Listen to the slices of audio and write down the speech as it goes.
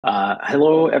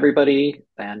Hello, everybody,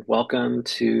 and welcome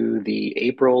to the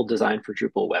April Design for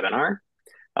Drupal webinar.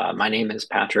 My name is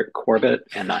Patrick Corbett,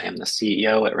 and I am the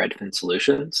CEO at Redfin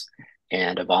Solutions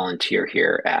and a volunteer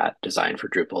here at Design for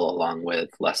Drupal, along with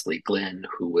Leslie Glynn,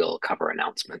 who will cover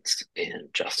announcements in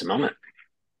just a moment.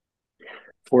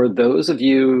 For those of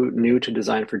you new to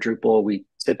Design for Drupal, we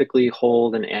typically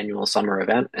hold an annual summer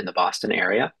event in the Boston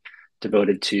area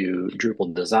devoted to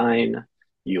Drupal design,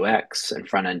 UX, and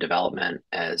front-end development,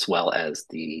 as well as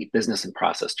the business and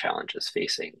process challenges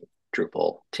facing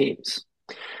Drupal teams.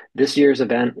 This year's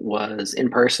event was in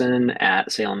person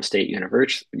at Salem State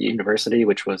University,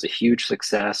 which was a huge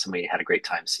success, and we had a great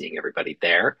time seeing everybody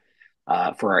there.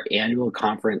 For our annual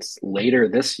conference later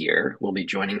this year, we'll be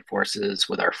joining forces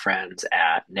with our friends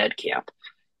at NedCamp,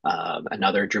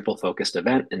 another Drupal-focused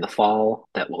event in the fall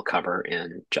that we'll cover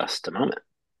in just a moment.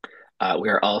 We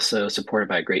are also supported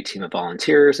by a great team of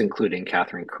volunteers, including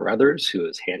Catherine Carruthers, who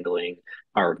is handling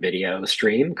our video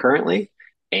stream currently,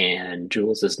 and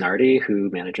Jules Isnardi, who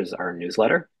manages our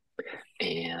newsletter.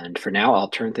 And for now, I'll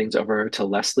turn things over to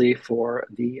Leslie for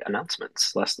the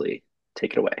announcements. Leslie,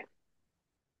 take it away.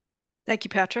 Thank you,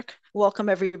 Patrick. Welcome,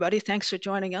 everybody. Thanks for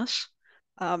joining us.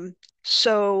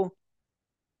 So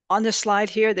on this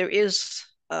slide here, there is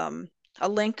a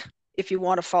link if you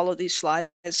want to follow these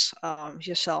slides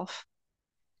yourself.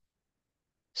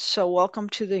 So welcome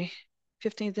to the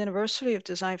 15th anniversary of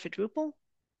Design for Drupal.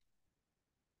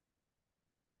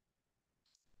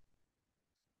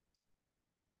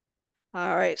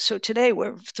 All right, so today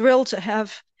we're thrilled to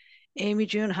have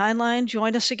AmyJune Hineline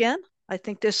join us again. I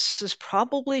think this is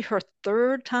probably her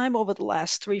third time over the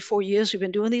last 3-4 years we've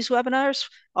been doing these webinars.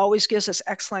 Always gives us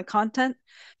excellent content.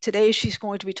 Today she's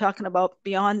going to be talking about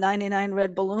Beyond 99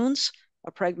 Red Balloons,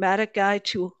 a pragmatic guide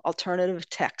to alternative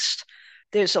text.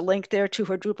 There's a link there to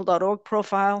her Drupal.org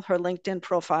profile, her LinkedIn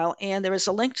profile, and there is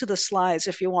a link to the slides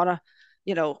if you want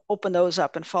to, open those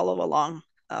up and follow along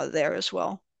there as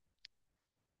well.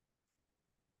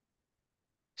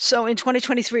 So in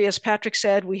 2023, as Patrick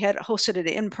said, we had hosted an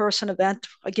in-person event.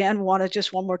 Again, want to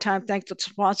just one more time thank the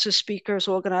sponsors, speakers,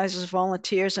 organizers,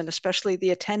 volunteers, and especially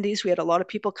the attendees. We had a lot of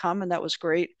people come, and that was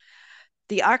great.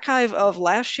 The archive of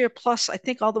last year, plus I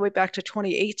think all the way back to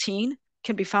 2018,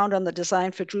 can be found on the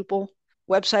Design for Drupal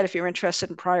website if you're interested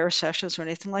in prior sessions or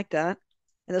anything like that.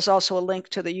 And there's also a link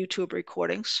to the YouTube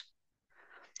recordings.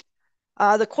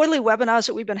 The quarterly webinars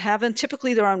that we've been having,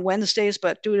 typically they're on Wednesdays,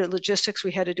 but due to logistics,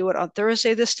 we had to do it on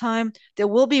Thursday this time. There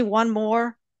will be one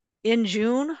more in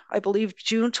June, I believe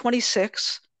June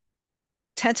 26th.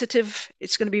 Tentative,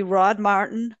 it's going to be Rod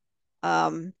Martin,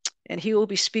 and he will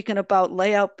be speaking about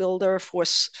Layout Builder for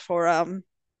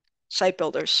site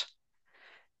builders.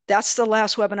 That's the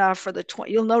last webinar for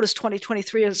you'll notice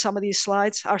 2023 in some of these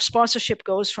slides. Our sponsorship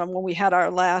goes from when we had our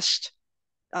last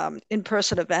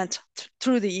in-person event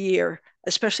through the year,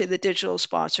 especially the digital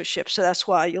sponsorship. So that's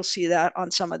why you'll see that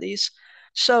on some of these.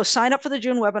 So sign up for the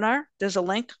June webinar. There's a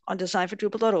link on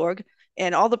designfordrupal.org,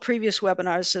 and all the previous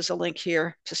webinars, there's a link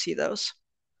here to see those.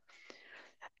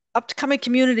 Upcoming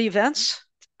community events.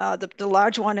 The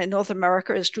large one in North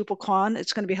America is DrupalCon.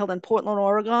 It's going to be held in Portland,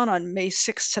 Oregon on May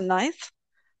 6th to 9th.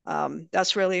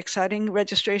 That's really exciting.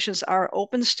 Registrations are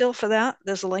open still for that.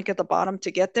 There's a link at the bottom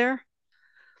to get there.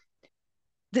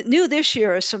 The new this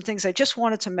year is some things I just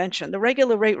wanted to mention. The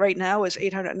regular rate right now is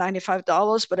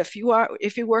 $895, but if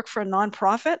you work for a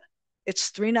nonprofit,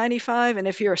 it's $395, and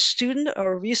if you're a student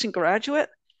or a recent graduate,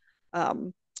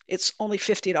 it's only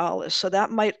 $50. So that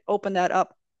might open that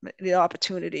up, the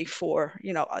opportunity for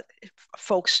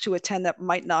folks to attend that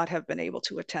might not have been able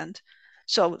to attend.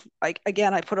 So I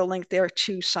put a link there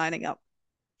to signing up.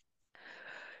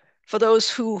 For those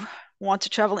who want to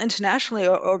travel internationally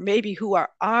or maybe who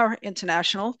are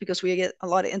international, because we get a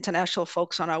lot of international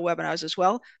folks on our webinars as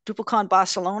well, DrupalCon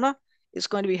Barcelona is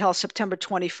going to be held September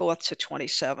 24th to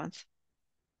 27th.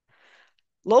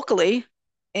 Locally,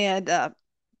 and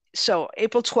so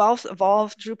April 12th,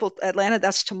 Evolve Drupal Atlanta,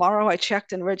 that's tomorrow. I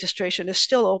checked and registration is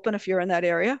still open if you're in that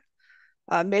area.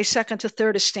 May 2nd to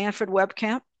 3rd is Stanford Web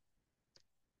Camp.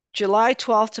 July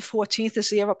 12th to 14th is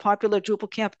the ever popular Drupal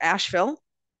Camp Asheville.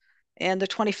 And the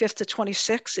 25th to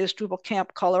 26th is Drupal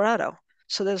Camp Colorado.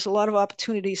 So there's a lot of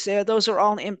opportunities there. Those are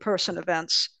all in-person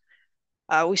events.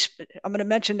 I'm going to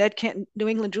mention NedCamp, New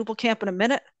England Drupal Camp in a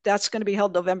minute. That's going to be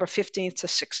held November 15th to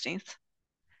 16th.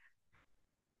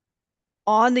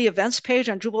 On the events page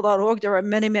on Drupal.org, there are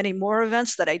many, many more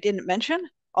events that I didn't mention.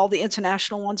 All the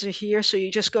international ones are here. So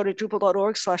you just go to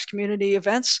Drupal.org/community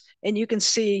events, and you can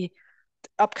see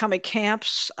upcoming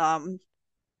camps,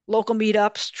 local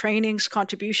meetups, trainings,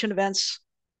 contribution events,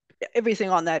 everything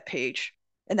on that page.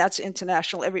 and that's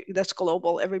international. That's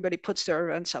global. Everybody puts their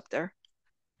events up there.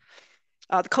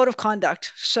 The code of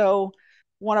conduct. So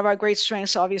one of our great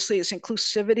strengths, obviously, is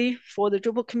inclusivity for the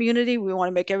Drupal community. We want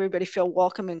to make everybody feel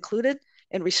welcome, included,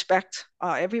 and respect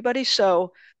everybody.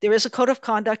 So there is a code of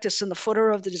conduct. It's in the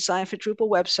footer of the Design for Drupal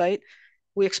website.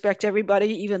 We expect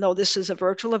everybody, even though this is a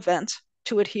virtual event,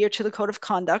 to adhere to the code of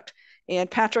conduct. And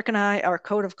Patrick and I are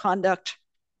code of conduct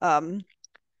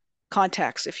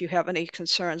contacts. If you have any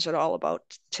concerns at all about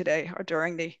today or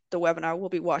during the webinar, we'll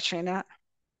be watching that.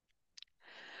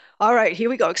 All right, here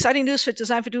we go. Exciting news for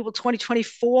Design for Drupal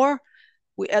 2024.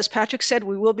 As Patrick said,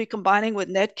 we will be combining with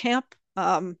NetCamp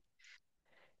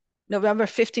November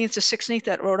 15th to 16th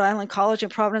at Rhode Island College in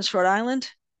Providence, Rhode Island.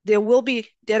 There will be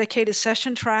dedicated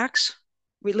session tracks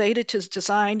related to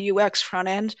design, UX, front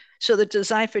end. So the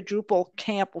Design for Drupal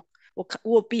camp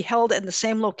will be held in the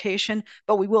same location,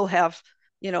 but we will have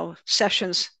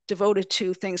sessions devoted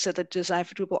to things that the Design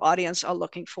for Drupal audience are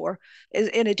looking for,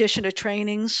 in addition to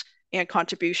trainings and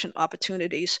contribution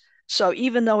opportunities. So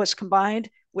even though it's combined,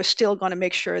 we're still going to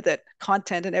make sure that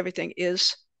content and everything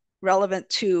is relevant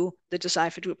to the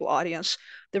Design for Drupal audience.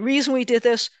 The reason we did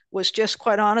this was just,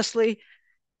 quite honestly,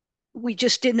 we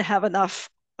just didn't have enough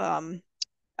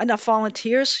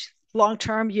volunteers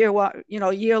long-term, year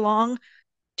long,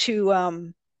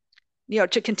 to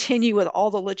to continue with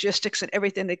all the logistics and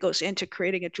everything that goes into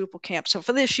creating a Drupal camp. So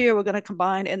for this year, we're going to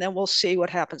combine, and then we'll see what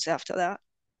happens after that.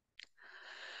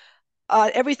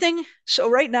 Everything. So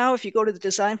right now, if you go to the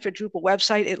Design for Drupal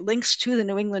website, it links to the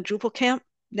New England Drupal Camp,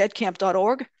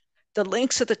 netcamp.org. The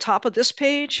links at the top of this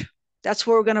page, that's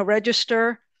where we're going to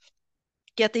register,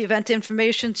 get the event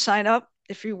information, sign up.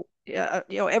 If you,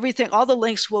 everything, all the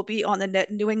links will be on the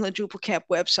New England Drupal Camp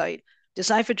website.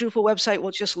 Design for Drupal website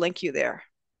will just link you there.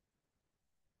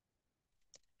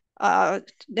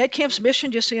 NetCamp's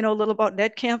mission, just so you know a little about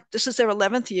NetCamp, this is their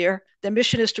 11th year. Their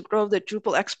mission is to grow the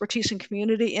Drupal expertise and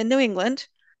community in New England.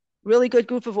 Really good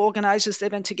group of organizers.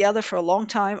 They've been together for a long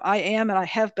time. I am, and I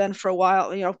have been for a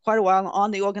while, quite a while,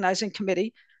 on the organizing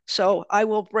committee. So I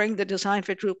will bring the Design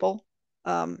for Drupal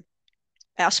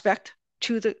aspect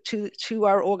to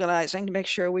our organizing to make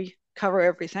sure we cover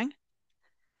everything.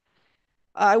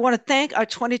 I want to thank our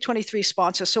 2023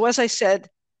 sponsors. So as I said,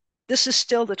 this is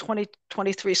still the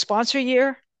 2023 sponsor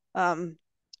year,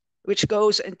 which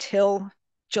goes until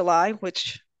July,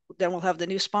 which then we'll have the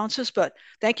new sponsors. But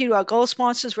thank you to our gold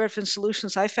sponsors, Redfin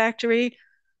Solutions, iFactory.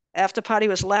 After Party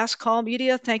was Last Call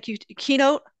Media. Thank you.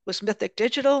 Keynote was Mythic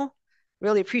Digital.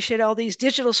 Really appreciate all these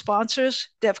digital sponsors.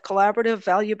 Dev Collaborative,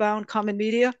 ValueBound, Common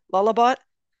Media, Lullabot.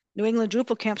 New England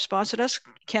Drupal Camp sponsored us,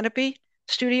 Canopy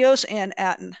Studios, and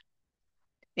Atten.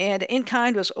 And in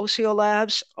kind was OCO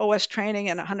Labs, OS Training,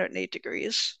 and 108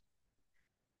 Degrees.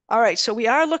 All right, so we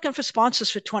are looking for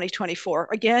sponsors for 2024.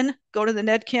 Again, go to the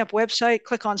NetCamp website,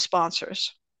 click on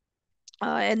sponsors.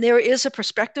 And there is a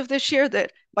perspective this year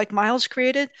that Mike Miles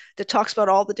created that talks about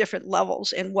all the different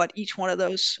levels and what each one of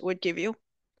those would give you.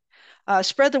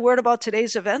 Spread the word about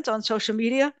today's event on social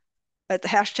media. The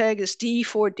hashtag is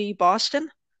D4D Boston.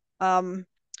 And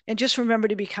just remember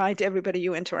to be kind to everybody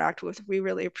you interact with. We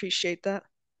really appreciate that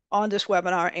on this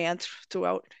webinar and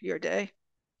throughout your day.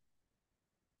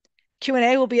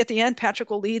 Q&A will be at the end. Patrick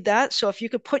will lead that. So if you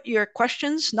could put your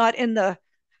questions, not in the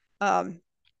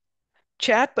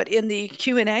chat, but in the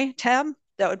Q&A tab,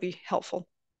 that would be helpful.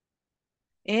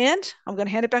 And I'm going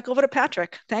to hand it back over to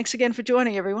Patrick. Thanks again for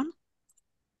joining, everyone.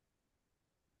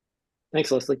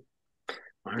 Thanks, Leslie.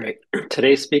 All right.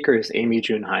 Today's speaker is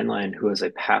AmyJune Hineline, who is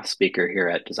a past speaker here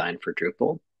at Design for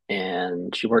Drupal,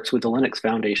 and she works with the Linux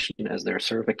Foundation as their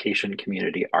certification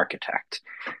community architect.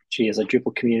 She is a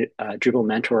Drupal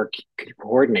mentor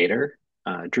coordinator,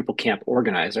 Drupal camp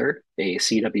organizer, a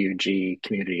CWG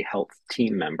community health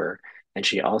team member, and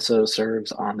she also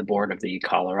serves on the board of the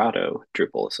Colorado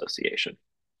Drupal Association.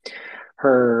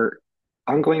 Her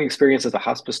ongoing experience as a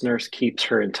hospice nurse keeps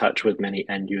her in touch with many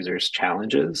end users'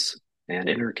 challenges. And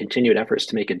in her continued efforts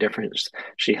to make a difference,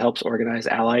 she helps organize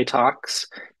Ally Talks,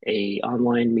 a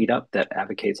online meetup that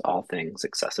advocates all things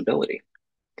accessibility.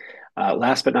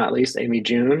 Last but not least,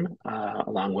 AmyJune,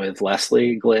 along with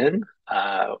Leslie Glynn,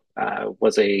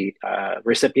 was a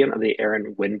recipient of the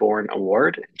Aaron Winborn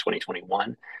Award in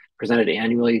 2021, presented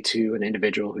annually to an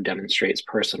individual who demonstrates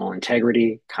personal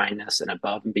integrity, kindness, and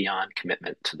above and beyond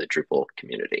commitment to the Drupal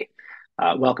community.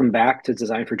 Welcome back to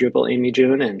Design for Drupal,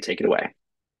 AmyJune, and take it away.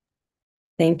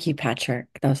 Thank you, Patrick.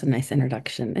 That was a nice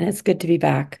introduction, and it's good to be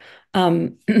back.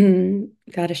 Got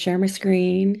to share my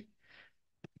screen.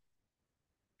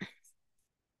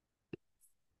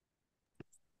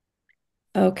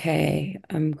 Okay,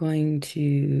 I'm going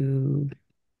to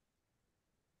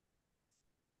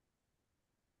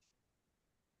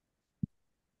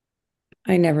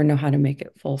I never know how to make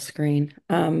it full screen.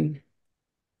 There's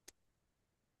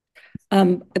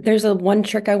a one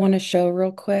trick I want to show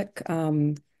real quick.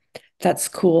 That's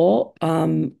cool.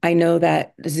 I know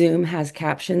that Zoom has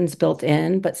captions built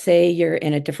in, but say you're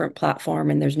in a different platform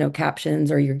and there's no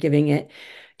captions, or you're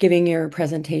giving your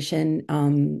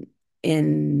presentation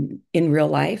in real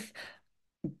life.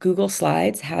 Google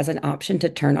Slides has an option to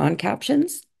turn on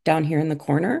captions down here in the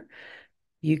corner.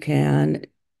 You can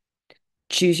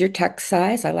choose your text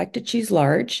size. I like to choose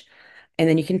large, and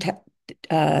then you can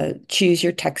choose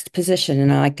your text position,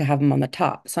 and I like to have them on the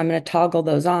top. So I'm going to toggle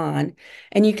those on,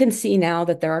 and you can see now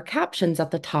that there are captions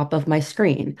at the top of my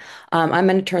screen. I'm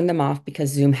going to turn them off because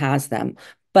Zoom has them.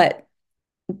 But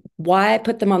why I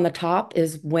put them on the top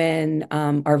is when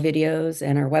our videos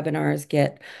and our webinars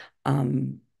get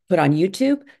put on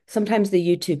YouTube, sometimes the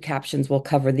YouTube captions will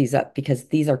cover these up because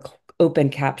these are open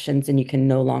captions and you can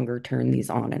no longer turn these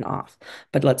on and off.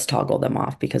 But let's toggle them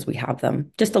off because we have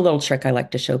them. Just a little trick I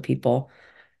like to show people.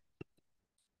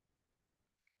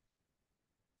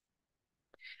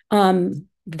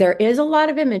 There is a lot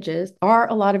of images, are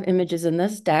a lot of images in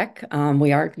this deck.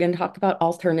 We are going to talk about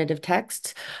alternative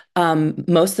texts.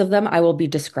 Most of them I will be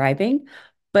describing,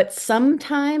 but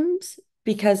sometimes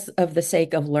because of the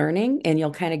sake of learning, and you'll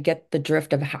kind of get the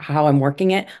drift of how I'm working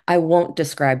it, I won't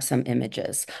describe some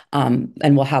images, and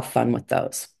we'll have fun with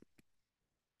those.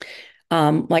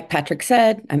 Like Patrick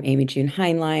said, I'm AmyJune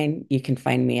Hineline. You can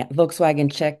find me at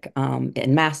Volkswagen Chick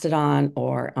in Mastodon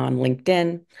or on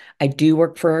LinkedIn. I do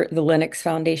work for the Linux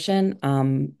Foundation.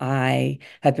 I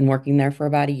have been working there for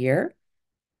about a year.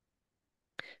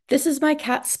 This is my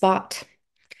cat Spot.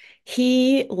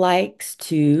 He likes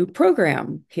to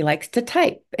program, he likes to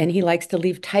type, and he likes to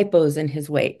leave typos in his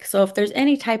wake. So if there's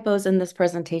any typos in this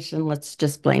presentation, let's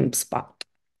just blame Spot.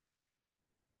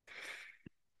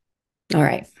 All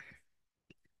right.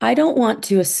 I don't want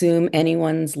to assume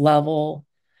anyone's level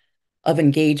of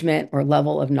engagement or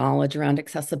level of knowledge around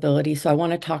accessibility. So I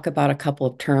want to talk about a couple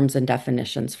of terms and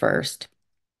definitions first.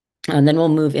 And then we'll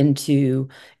move into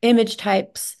image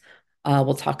types.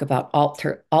 We'll talk about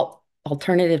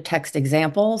alternative text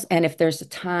examples. And if there's a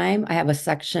time, I have a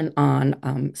section on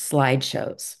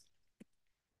slideshows.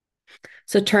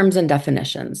 So terms and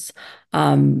definitions.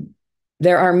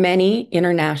 There are many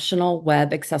international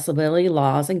web accessibility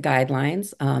laws and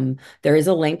guidelines. There is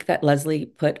a link that Leslie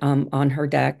put on her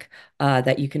deck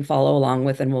that you can follow along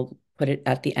with, and we'll put it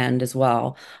at the end as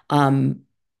well.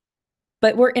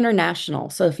 But we're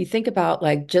international. So if you think about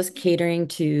like just catering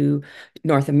to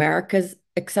North America's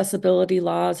accessibility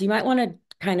laws, you might want to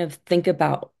kind of think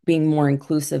about being more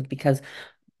inclusive because,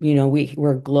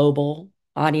 we're a global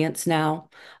audience now.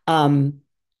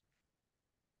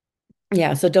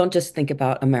 Yeah, so don't just think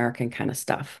about American kind of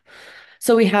stuff.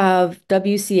 So we have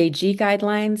WCAG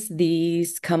guidelines.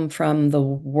 These come from the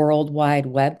World Wide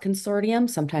Web Consortium.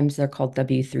 Sometimes they're called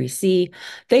W3C.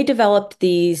 They developed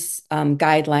these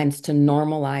guidelines to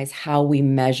normalize how we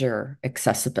measure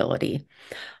accessibility.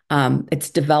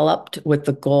 It's developed with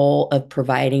the goal of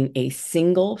providing a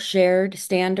single shared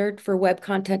standard for web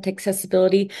content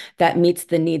accessibility that meets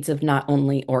the needs of not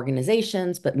only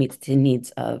organizations, but meets the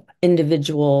needs of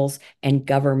individuals and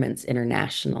governments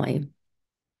internationally.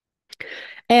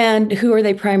 And who are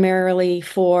they primarily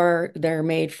for? They're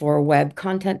made for web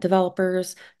content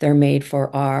developers. They're made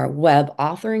for our web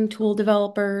authoring tool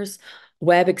developers,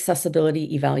 web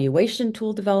accessibility evaluation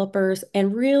tool developers.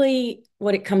 And really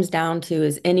what it comes down to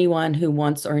is anyone who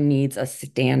wants or needs a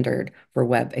standard for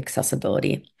web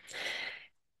accessibility.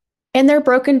 And they're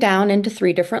broken down into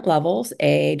three different levels,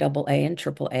 A, double A, and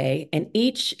triple A. And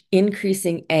each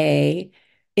increasing A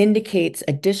indicates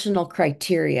additional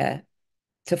criteria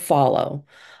to follow.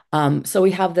 So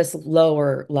we have this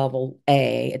lower level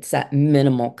A, it's that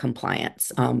minimal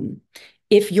compliance.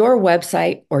 If your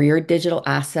website or your digital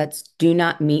assets do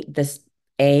not meet this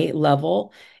A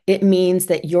level, it means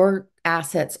that your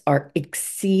assets are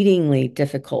exceedingly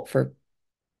difficult for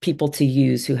people to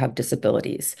use who have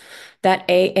disabilities. That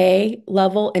AA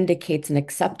level indicates an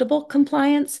acceptable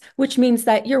compliance, which means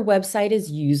that your website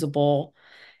is usable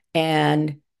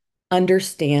and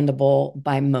understandable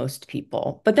by most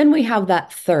people. But then we have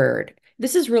that third.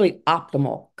 This is really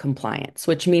optimal compliance,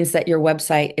 which means that your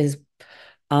website is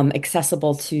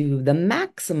accessible to the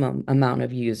maximum amount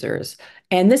of users.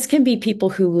 And this can be people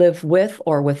who live with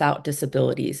or without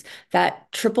disabilities. That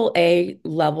AAA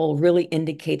level really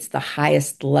indicates the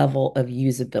highest level of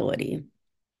usability.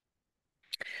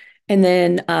 And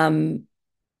then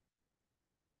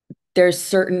there's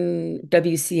certain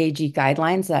WCAG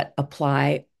guidelines that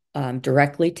apply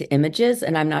directly to images.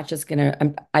 And I'm not just going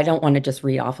to, I don't want to just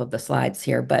read off of the slides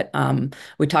here, but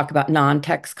we talk about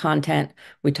non-text content,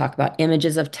 we talk about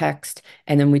images of text,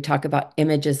 and then we talk about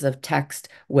images of text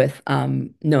with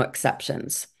no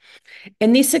exceptions.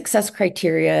 And these success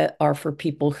criteria are for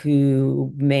people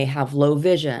who may have low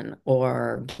vision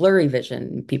or blurry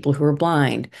vision, people who are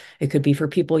blind. It could be for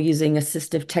people using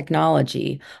assistive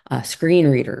technology, screen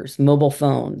readers, mobile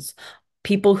phones,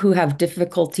 people who have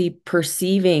difficulty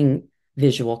perceiving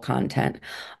visual content.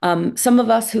 Some of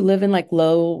us who live in like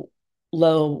low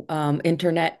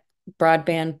internet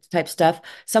broadband type stuff,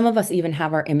 some of us even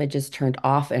have our images turned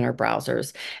off in our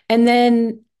browsers. And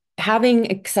then having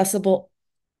accessible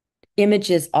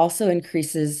images also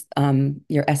increases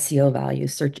your SEO value,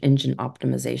 search engine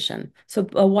optimization. So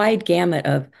a wide gamut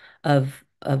of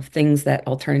things that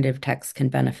alternative text can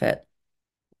benefit.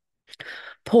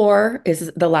 POUR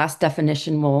is the last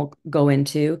definition we'll go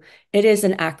into. It is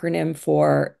an acronym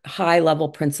for high-level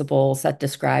principles that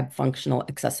describe functional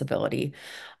accessibility.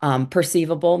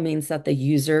 Perceivable means that the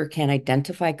user can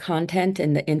identify content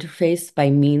in the interface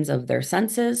by means of their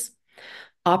senses.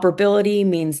 Operability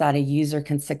means that a user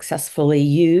can successfully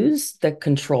use the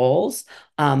controls.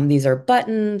 These are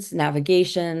buttons,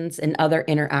 navigations, and other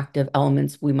interactive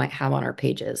elements we might have on our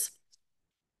pages.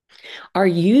 Our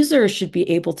users should be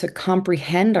able to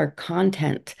comprehend our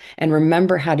content and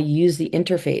remember how to use the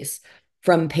interface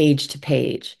from page to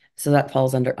page. So that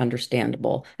falls under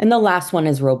understandable. And the last one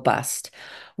is robust.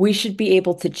 We should be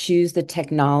able to choose the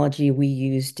technology we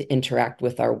use to interact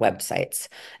with our websites.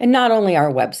 And not only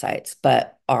our websites,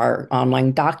 but our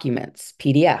online documents,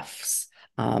 PDFs,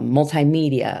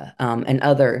 multimedia, and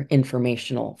other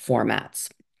informational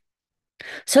formats.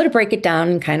 So to break it down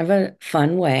in kind of a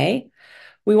fun way,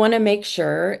 we want to make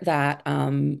sure that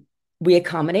we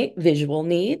accommodate visual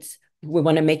needs. We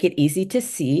want to make it easy to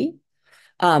see.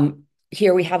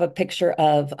 Here we have a picture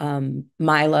of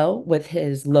Milo with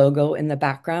his logo in the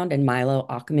background and Milo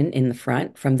Ackman in the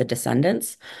front from the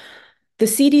Descendants. The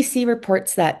CDC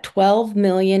reports that 12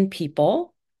 million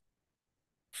people,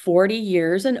 40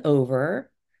 years and over,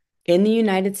 in the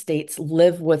United States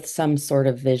live with some sort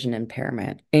of vision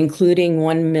impairment, including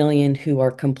 1 million who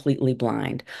are completely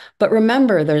blind. But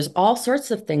remember, there's all sorts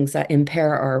of things that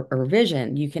impair our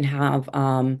vision. You can have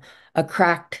a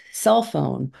cracked cell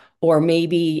phone or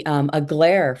maybe a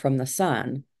glare from the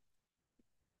sun.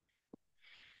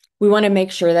 We want to make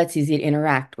sure that's easy to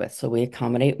interact with. So we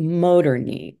accommodate motor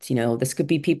needs. You know, this could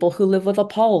be people who live with a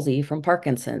palsy from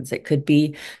Parkinson's. It could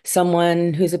be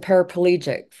someone who's a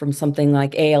paraplegic from something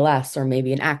like ALS or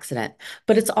maybe an accident.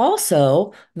 But it's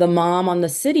also the mom on the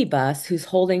city bus who's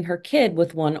holding her kid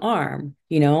with one arm.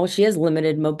 You know, she has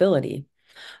limited mobility.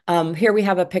 Here we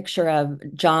have a picture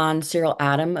of John Cyril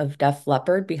Adam of Def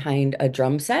Leppard behind a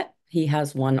drum set. He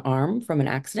has one arm from an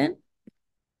accident.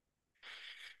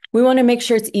 We want to make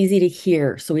sure it's easy to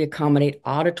hear, so we accommodate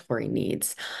auditory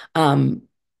needs. When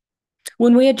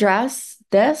we address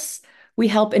this, we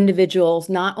help individuals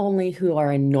not only who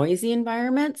are in noisy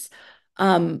environments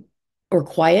or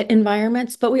quiet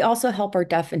environments, but we also help our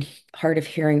deaf and hard of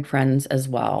hearing friends as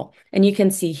well. And you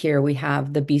can see here we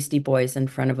have the Beastie Boys in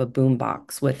front of a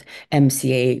boombox with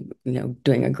MCA, you know,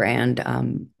 doing a grand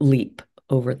leap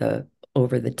over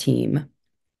the team.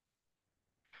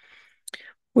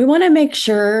 We want to make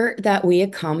sure that we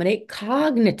accommodate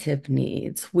cognitive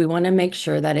needs. We want to make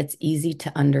sure that it's easy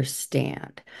to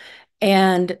understand.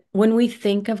 And when we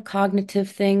think of cognitive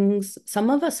things, some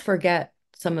of us forget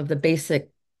some of the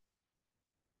basic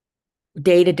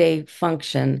day-to-day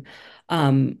function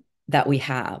that we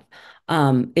have.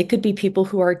 It could be people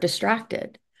who are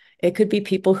distracted. It could be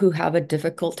people who have a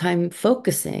difficult time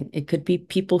focusing. It could be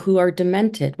people who are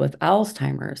demented with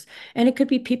Alzheimer's, and it could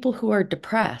be people who are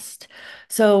depressed.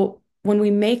 So when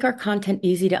we make our content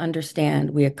easy to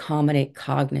understand, we accommodate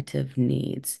cognitive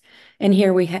needs. And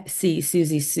here we see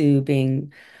Susie Sue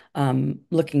being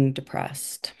looking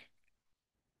depressed.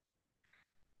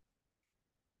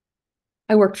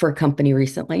 I worked for a company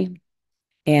recently,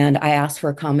 and I asked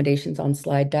for accommodations on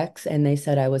slide decks, and they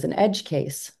said I was an edge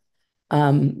case.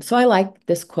 So I like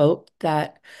this quote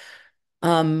that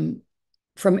from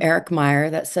Eric Meyer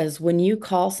that says, when you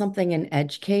call something an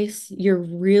edge case, you're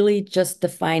really just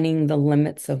defining the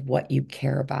limits of what you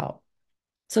care about.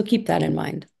 So keep that in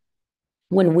mind.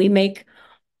 When we make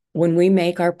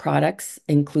our products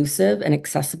inclusive and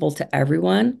accessible to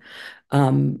everyone,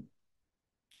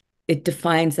 it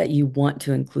defines that you want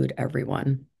to include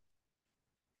everyone.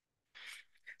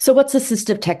 So what's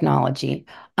assistive technology?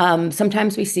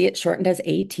 Sometimes we see it shortened as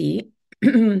AT.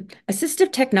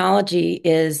 Assistive technology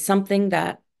is something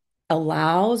that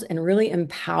allows and really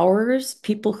empowers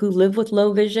people who live with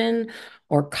low vision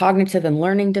or cognitive and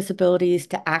learning disabilities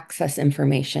to access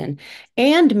information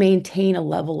and maintain a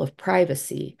level of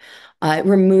privacy. It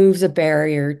removes a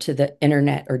barrier to the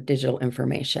internet or digital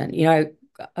information. It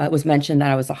was mentioned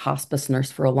that I was a hospice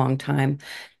nurse for a long time,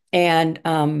 and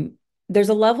there's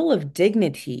a level of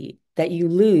dignity that you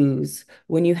lose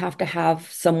when you have to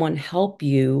have someone help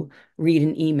you read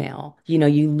an email.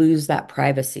 You lose that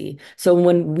privacy. So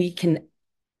when we can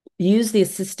use the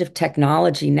assistive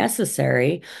technology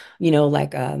necessary,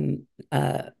 like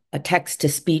a text to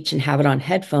speech and have it on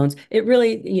headphones, it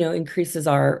really, increases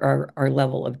our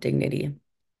level of dignity.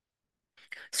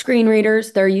 Screen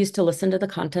readers, they're used to listen to the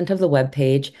content of the web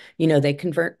page. They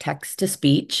convert text to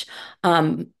speech.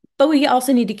 But we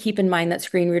also need to keep in mind that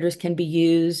screen readers can be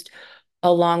used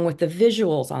along with the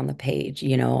visuals on the page,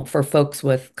 for folks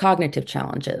with cognitive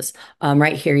challenges.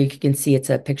 Right here, you can see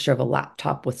it's a picture of a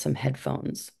laptop with some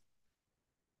headphones.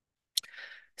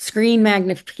 Screen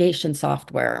magnification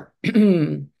software.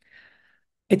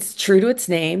 It's true to its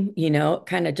name, it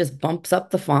kind of just bumps up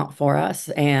the font for us.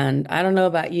 And I don't know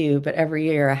about you, but every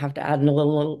year I have to add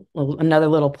another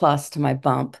little plus to my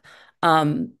bump.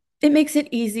 It makes it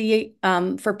easy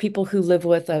for people who live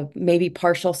with a maybe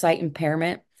partial sight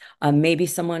impairment, maybe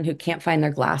someone who can't find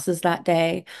their glasses that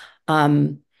day.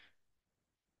 Um,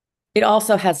 it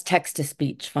also has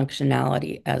text-to-speech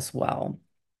functionality as well.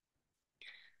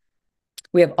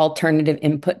 We have alternative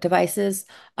input devices.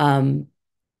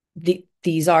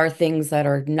 These are things that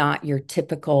are not your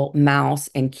typical mouse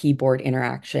and keyboard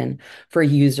interaction for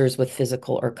users with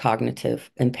physical or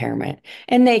cognitive impairment.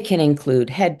 And they can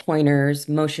include head pointers,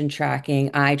 motion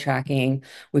tracking, eye tracking.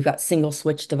 We've got single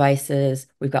switch devices.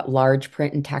 We've got large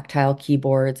print and tactile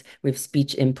keyboards. We have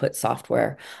speech input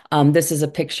software. This is a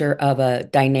picture of a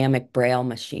dynamic braille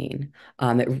machine.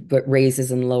 It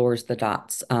raises and lowers the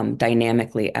dots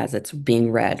dynamically as it's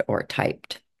being read or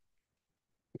typed.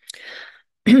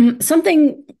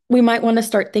 Something we might want to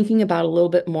start thinking about a little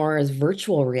bit more is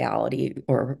virtual reality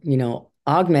or,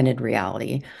 augmented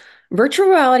reality. Virtual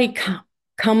reality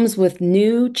comes with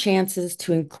new chances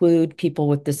to include people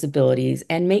with disabilities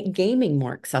and make gaming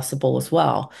more accessible as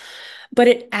well. But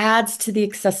it adds to the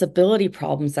accessibility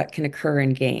problems that can occur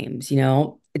in games.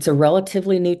 It's a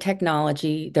relatively new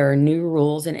technology. There are new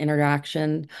rules and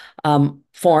interaction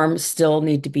forms still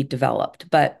need to be developed,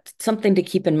 but something to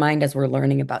keep in mind as we're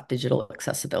learning about digital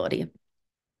accessibility.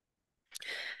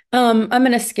 I'm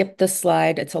going to skip this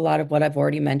slide. It's a lot of what I've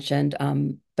already mentioned.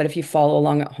 But if you follow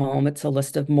along at home, it's a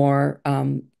list of more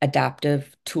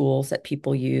adaptive tools that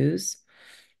people use.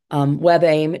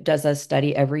 WebAIM does a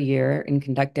study every year and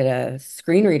conducted a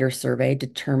screen reader survey to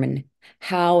determine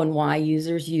how and why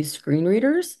users use screen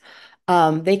readers.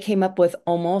 They came up with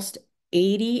almost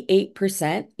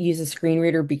 88% use a screen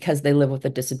reader because they live with a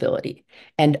disability.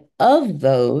 And of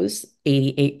those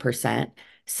 88%,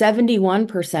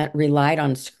 71% relied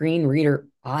on screen reader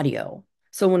audio.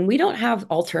 So when we don't have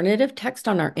alternative text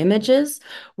on our images,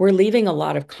 we're leaving a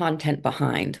lot of content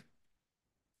behind.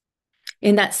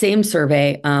 In that same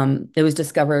survey, it was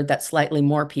discovered that slightly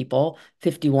more people,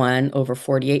 51 over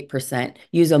 48%,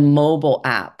 use a mobile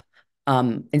app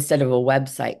instead of a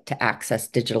website to access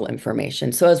digital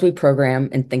information. So as we program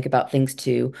and think about things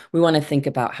too, we want to think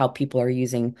about how people are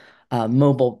using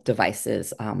mobile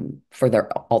devices for their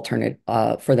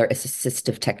for their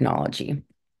assistive technology.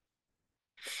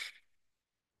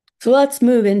 So let's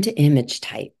move into image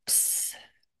types.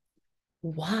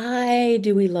 Why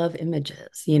do we love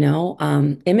images?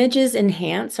 Images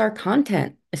enhance our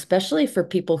content, especially for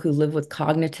people who live with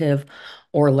cognitive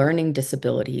or learning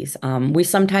disabilities. We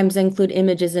sometimes include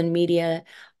images in media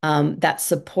that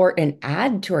support and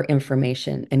add to our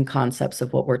information and concepts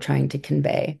of what we're trying to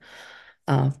convey.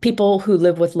 People who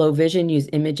live with low vision use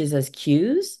images as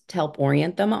cues to help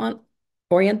orient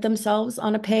themselves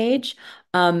on a page.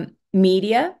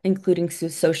 Media, including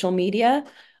social media,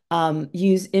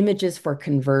 use images for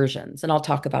conversions, and I'll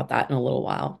talk about that in a little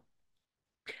while.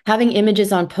 Having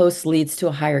images on posts leads to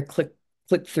a higher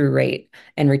click-through rate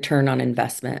and return on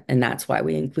investment, and that's why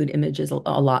we include images a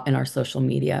lot in our social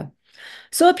media.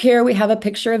 So up here we have a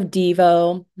picture of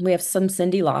Devo, we have some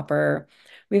Cyndi Lauper,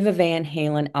 we have a Van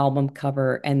Halen album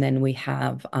cover, and then we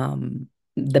have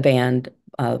the band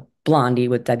Blondie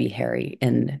with Debbie Harry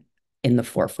in the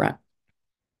forefront.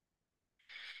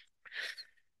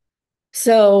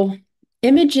 So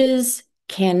images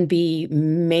can be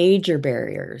major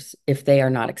barriers if they are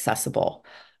not accessible.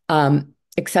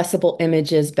 Accessible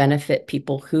images benefit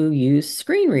people who use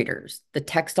screen readers. The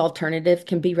text alternative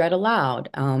can be read aloud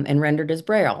and rendered as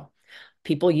Braille.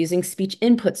 people using speech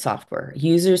input software.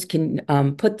 Users can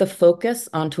put the focus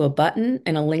onto a button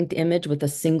and a linked image with a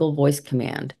single voice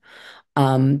command.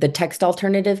 The text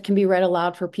alternative can be read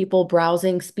aloud for people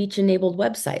browsing speech-enabled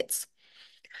websites.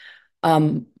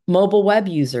 Mobile web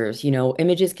users,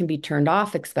 images can be turned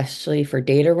off, especially for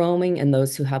data roaming and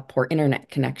those who have poor internet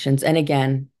connections. And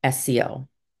again, SEO.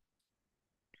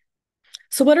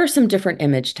 So what are some different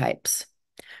image types?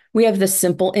 We have the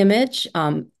simple image.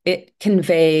 It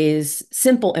conveys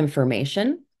simple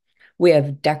information. We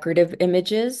have decorative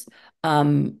images.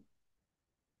 The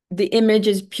image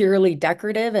is purely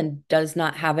decorative and does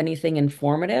not have anything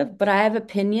informative, but I have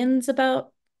opinions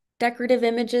about decorative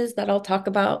images that I'll talk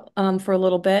about for a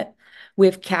little bit. We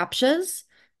have CAPTCHAs.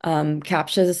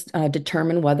 CAPTCHAs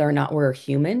determine whether or not we're a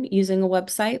human using a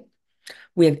website.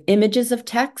 We have images of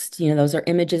text. Those are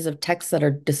images of text that are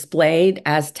displayed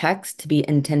as text to be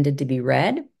intended to be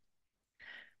read.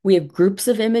 We have groups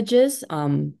of images.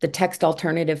 The text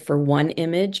alternative for one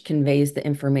image conveys the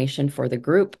information for the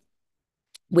group.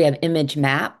 We have image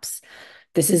maps.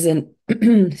 This is an,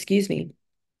 excuse me,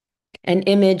 an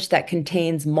image that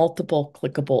contains multiple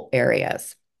clickable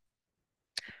areas.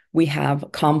 We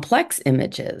have complex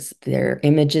images. They're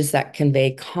images that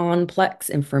convey complex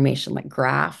information like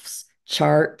graphs,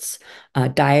 charts,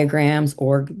 diagrams,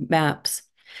 org maps.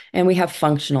 And we have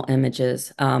functional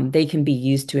images. They can be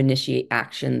used to initiate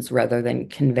actions rather than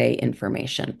convey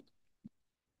information.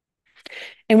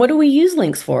 And what do we use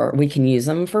links for? We can use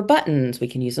them for buttons. We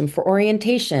can use them for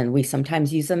orientation. We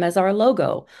sometimes use them as our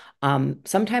logo.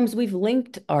 Sometimes we've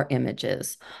linked our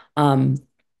images. So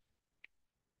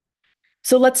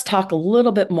let's talk a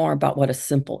little bit more about what a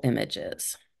simple image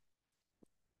is.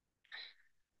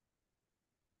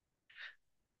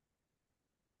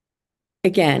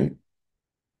 Again,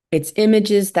 it's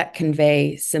images that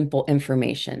convey simple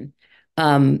information.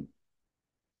 Alt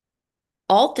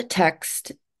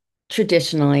text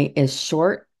traditionally is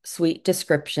short, sweet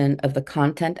description of the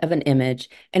content of an image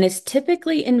and is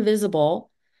typically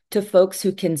invisible to folks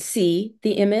who can see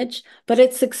the image, but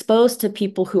it's exposed to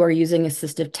people who are using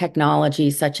assistive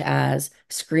technology such as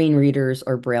screen readers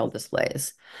or braille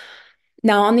displays.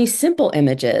 Now, on these simple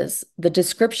images, the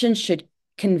description should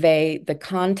convey the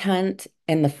content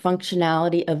and the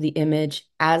functionality of the image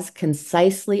as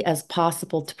concisely as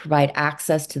possible to provide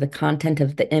access to the content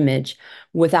of the image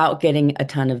without getting a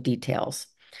ton of details.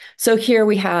 So here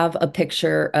we have a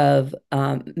picture of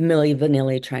Milli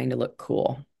Vanilli trying to look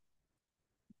cool.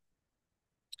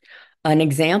 An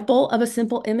example of a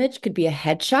simple image could be a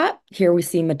headshot. Here we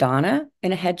see Madonna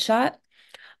in a headshot.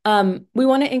 We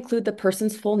want to include the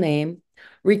person's full name,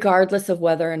 regardless of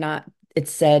whether or not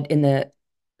it's said in the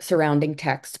surrounding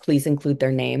text. Please include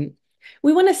their name.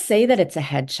 We want to say that it's a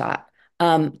headshot.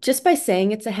 Just by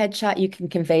saying it's a headshot, you can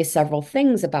convey several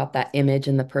things about that image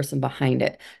and the person behind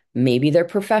it. Maybe they're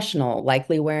professional,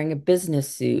 likely wearing a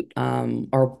business suit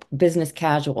or business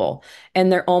casual,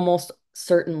 and they're almost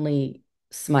certainly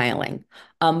smiling.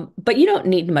 But you don't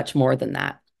need much more than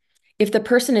that. If the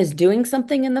person is doing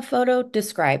something in the photo,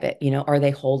 describe it. Are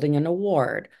they holding an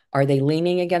award? Are they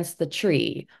leaning against the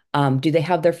tree? Do they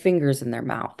have their fingers in their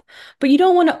mouth? But you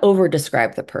don't want to over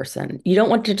describe the person. You don't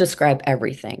want to describe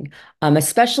everything,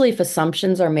 especially if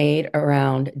assumptions are made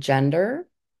around gender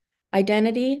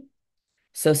identity,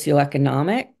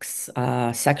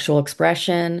 socioeconomics, sexual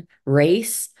expression,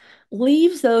 race.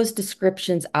 Leaves those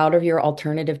descriptions out of your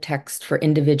alternative text for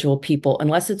individual people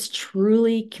unless it's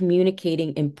truly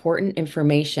communicating important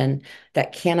information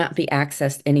that cannot be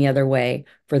accessed any other way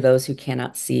for those who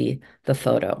cannot see the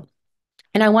photo.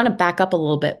 And I want to back up a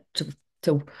little bit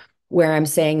to where I'm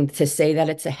saying to say that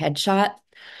it's a headshot.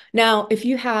 Now, if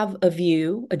you have a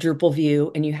view, a Drupal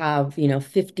view, and you have,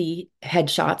 50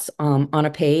 headshots on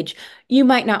a page, you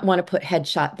might not want to put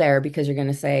headshot there because you're going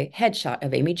to say headshot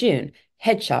of AmyJune,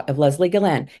 headshot of Leslie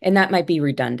Galland, and that might be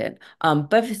redundant.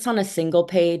 But if it's on a single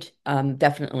page,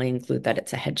 definitely include that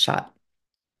it's a headshot.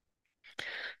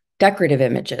 Decorative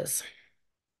images.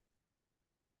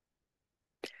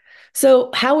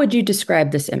 So how would you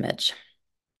describe this image?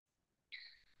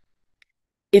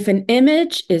 If an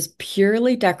image is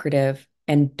purely decorative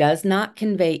and does not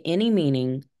convey any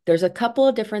meaning, there's a couple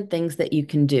of different things that you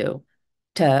can do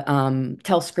to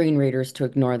tell screen readers to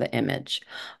ignore the image.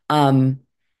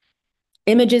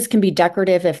 Images can be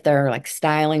decorative if they're like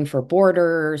styling for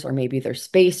borders, or maybe they're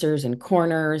spacers and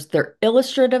corners. They're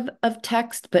illustrative of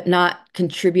text, but not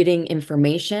contributing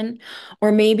information,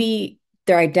 or maybe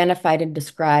they're identified and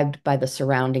described by the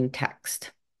surrounding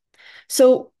text.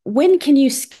 So when can you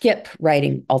skip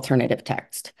writing alternative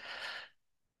text?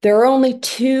 There are only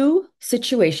two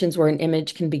situations where an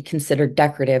image can be considered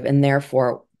decorative and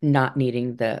therefore not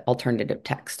needing the alternative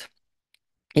text.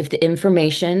 If the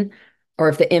information or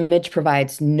if the image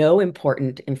provides no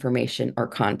important information or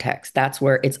context, that's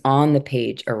where it's on the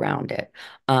page around it.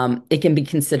 It can be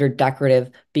considered decorative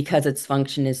because its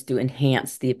function is to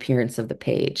enhance the appearance of the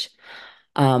page.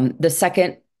 The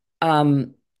second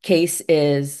case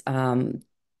is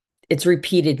it's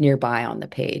repeated nearby on the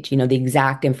page. The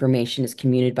exact information is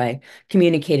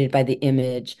communicated by the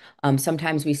image.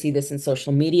 Sometimes we see this in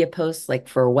social media posts, like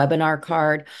for a webinar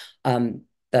card.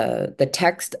 The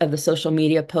text of the social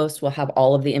media post will have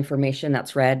all of the information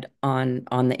that's read on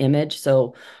the image.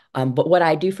 So, but what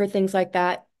I do for things like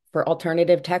that, for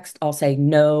alternative text, I'll say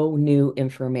no new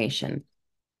information.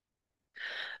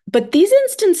 But these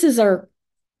instances are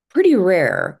pretty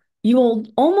rare. You will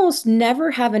almost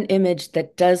never have an image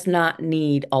that does not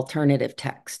need alternative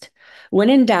text. When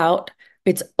in doubt,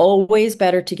 it's always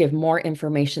better to give more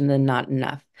information than not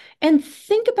enough. And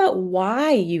think about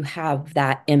why you have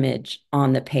that image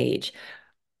on the page.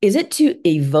 Is it to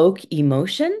evoke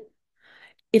emotion?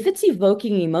 If it's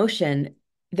evoking emotion,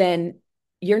 then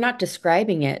you're not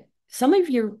describing it. Some of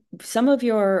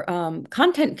your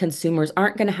content consumers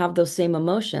aren't going to have those same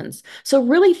emotions. So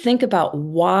really think about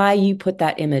why you put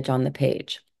that image on the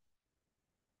page.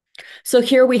 So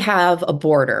here we have a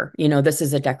border. This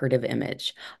is a decorative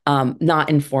image, not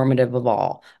informative of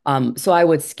all. So I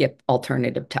would skip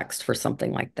alternative text for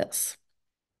something like this.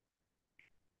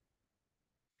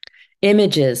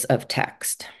 Images of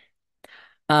text.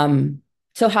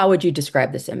 So how would you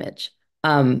describe this image?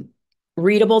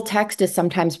 Readable text is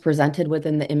sometimes presented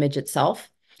within the image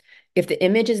itself. If the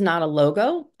image is not a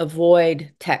logo,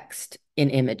 avoid text in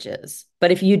images. But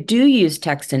if you do use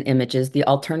text in images, the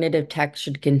alternative text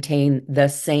should contain the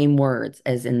same words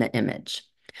as in the image.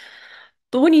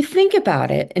 But when you think about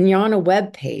it and you're on a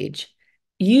web page,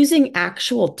 using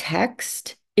actual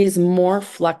text is more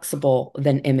flexible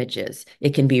than images.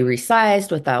 It can be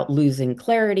resized without losing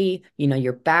clarity.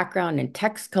 Your background and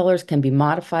text colors can be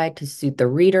modified to suit the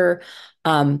reader.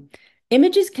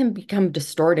 Images can become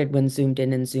distorted when zoomed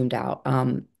in and zoomed out.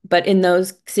 But in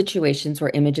those situations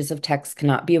where images of text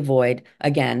cannot be avoided,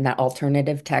 again, that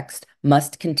alternative text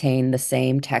must contain the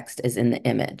same text as in the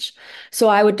image. So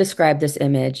I would describe this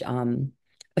image, a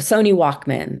Sony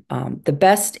Walkman, the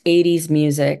best 80s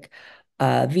music,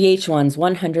 VH1's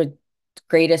 100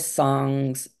 greatest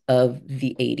songs of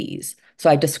the 80s. So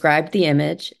I described the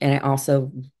image and I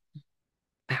also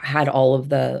had all of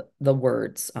the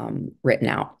words written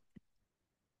out.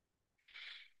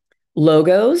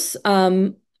 Logos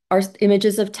are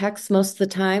images of text most of the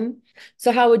time.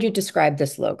 So how would you describe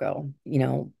this logo?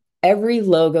 Every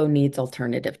logo needs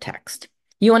alternative text.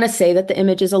 You want to say that the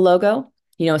image is a logo?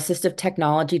 Assistive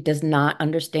technology does not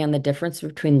understand the difference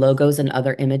between logos and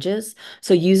other images.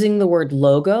 So using the word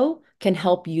logo can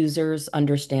help users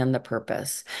understand the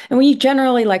purpose. And we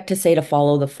generally like to say to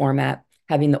follow the format,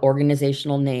 having the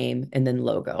organizational name and then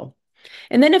logo.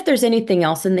 And then if there's anything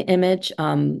else in the image,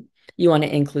 you want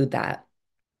to include that.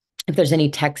 If there's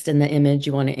any text in the image,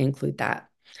 you want to include that.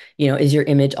 Is your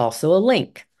image also a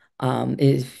link?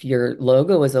 If your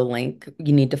logo is a link,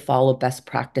 you need to follow best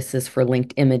practices for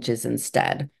linked images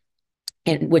instead,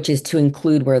 and which is to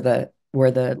include where the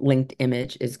linked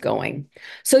image is going.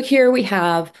 So here we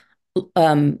have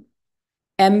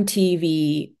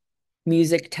MTV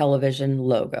music television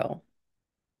logo.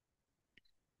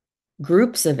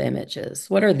 Groups of images.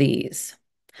 What are these?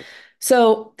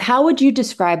 So how would you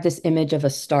describe this image of a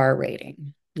star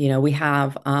rating? We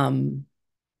have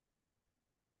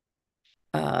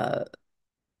a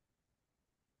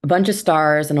bunch of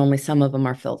stars and only some of them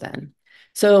are filled in.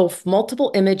 So if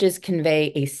multiple images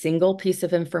convey a single piece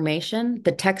of information,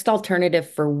 the text alternative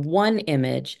for one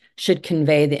image should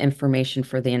convey the information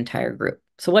for the entire group.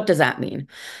 So what does that mean?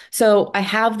 So I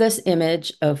have this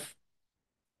image of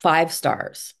 5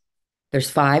 stars. I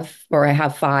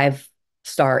have 5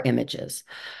 star images.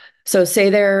 So say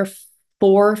there are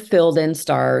 4 filled in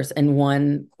stars and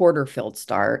 1 quarter filled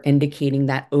star, indicating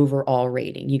that overall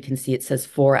rating. You can see it says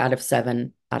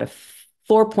 4.7 out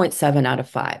of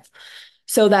 5.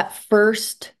 So that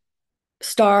first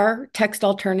star text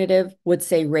alternative would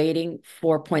say rating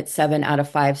 4.7 out of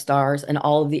 5 stars, and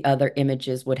all of the other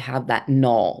images would have that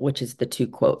null, which is the 2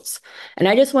 quotes. And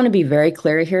I just want to be very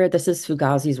clear here. This is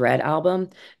Fugazi's Red album.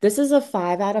 This is a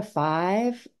 5 out of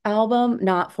 5 album,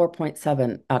 not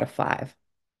 4.7 out of 5.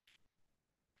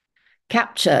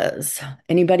 CAPTCHAs.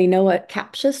 Anybody know what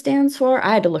CAPTCHA stands for?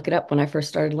 I had to look it up when I first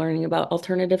started learning about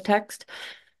alternative text.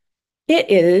 It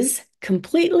is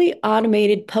completely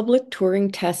automated public Turing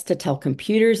test to tell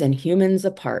computers and humans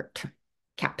apart.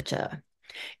 CAPTCHA.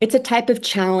 It's a type of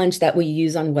challenge that we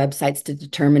use on websites to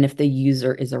determine if the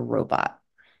user is a robot.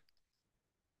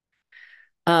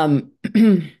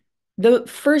 The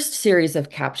first series of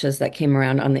CAPTCHAs that came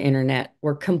around on the internet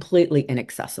were completely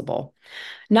inaccessible.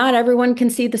 Not everyone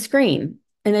can see the screen.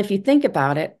 And if you think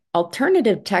about it,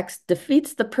 alternative text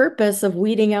defeats the purpose of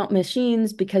weeding out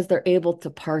machines because they're able to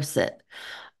parse it.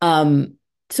 Um,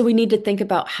 so we need to think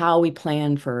about how we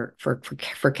plan for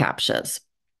CAPTCHAs.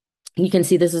 You can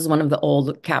see this is one of the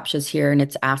old CAPTCHAs here, and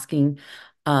it's asking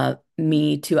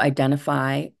me to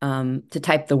identify, to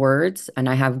type the words, and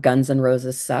I have Guns N'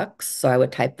 Roses sucks, so I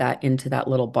would type that into that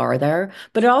little bar there.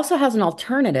 But it also has an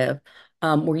alternative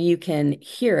where you can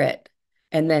hear it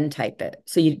and then type it.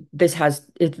 So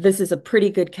this is a pretty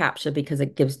good CAPTCHA because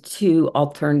it gives two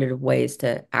alternative ways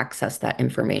to access that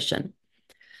information.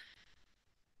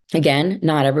 Again,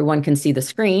 not everyone can see the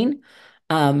screen.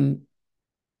 Um,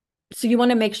 so you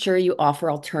want to make sure you offer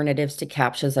alternatives to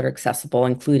CAPTCHAs that are accessible,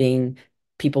 including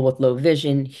people with low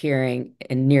vision, hearing,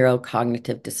 and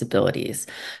neurocognitive disabilities.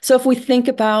 So if we think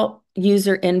about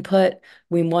user input,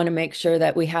 we want to make sure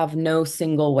that we have no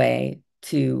single way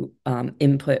to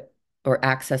input or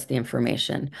access the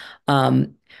information.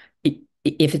 Um,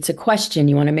 if it's a question,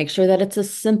 you want to make sure that it's a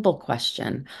simple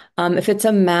question. If it's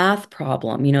a math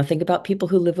problem, think about people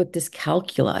who live with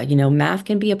dyscalculia. Math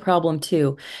can be a problem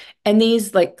too. And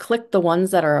these, like, click the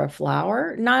ones that are a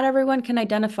flower. Not everyone can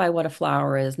identify what a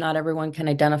flower is. Not everyone can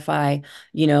identify,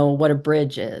 what a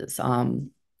bridge is. But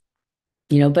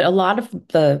a lot of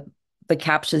the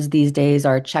captchas these days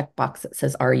are a checkbox that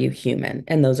says, "Are you human?"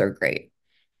 And those are great.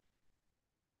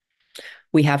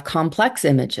 We have complex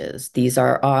images. These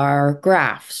are our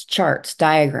graphs, charts,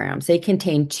 diagrams. They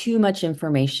contain too much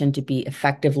information to be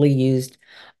effectively used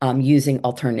using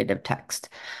alternative text.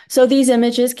 So these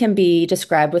images can be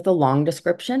described with a long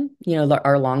description.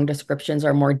 Our long descriptions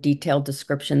are more detailed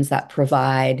descriptions that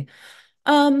provide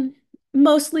um,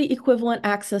 mostly equivalent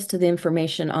access to the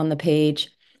information on the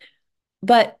page.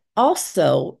 But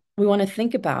also, we want to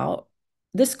think about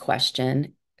this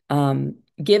question.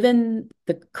 Given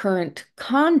the current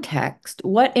context,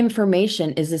 what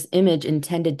information is this image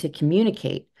intended to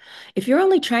communicate? If you're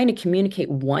only trying to communicate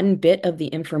one bit of the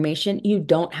information, you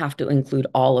don't have to include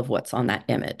all of what's on that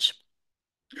image.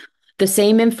 The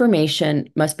same information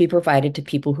must be provided to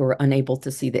people who are unable to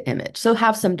see the image. So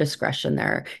have some discretion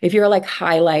there. If you're like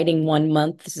highlighting 1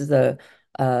 month, this is a,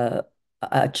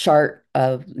 a chart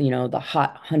of, the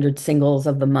hot 100 singles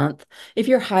of the month. If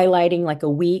you're highlighting like a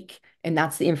week and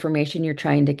that's the information you're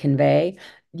trying to convey,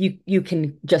 you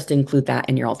can just include that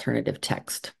in your alternative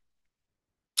text.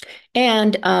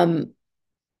 And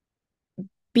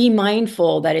be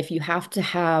mindful that if you have to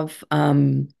have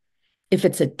if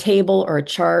it's a table or a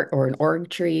chart or an org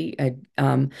tree,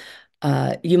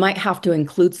 you might have to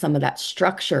include some of that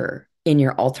structure in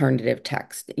your alternative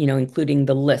text, including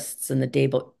the lists and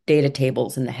the data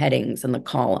tables and the headings and the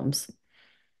columns.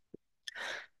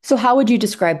 So how would you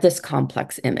describe this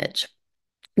complex image?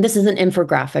 This is an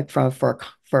infographic for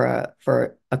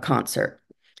a concert.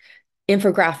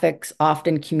 Infographics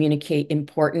often communicate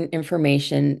important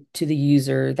information to the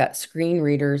user that screen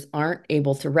readers aren't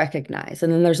able to recognize.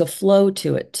 And then there's a flow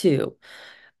to it too.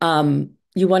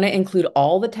 You want to include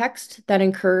all the text that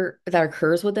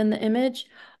occurs within the image.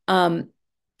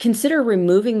 Consider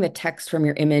removing the text from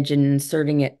your image and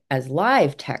inserting it as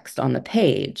live text on the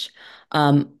page.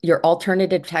 Your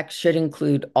alternative text should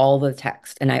include all the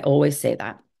text, and I always say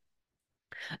that.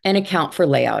 And account for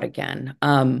layout again.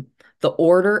 The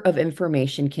order of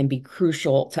information can be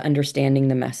crucial to understanding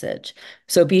the message.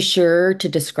 So be sure to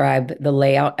describe the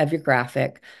layout of your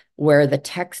graphic, where the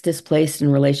text is placed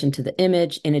in relation to the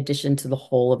image, in addition to the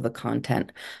whole of the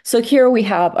content. So here we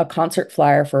have a concert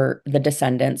flyer for the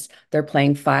Descendants. They're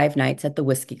playing 5 nights at the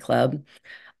Whiskey Club.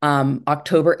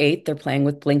 October 8th, they're playing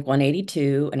with Blink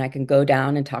 182, and I can go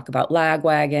down and talk about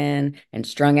Lagwagon and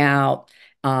Strung Out.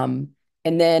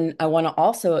 And then I want to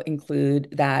also include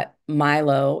that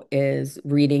Milo is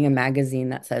reading a magazine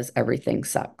that says everything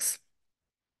sucks.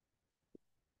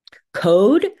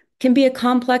 Code can be a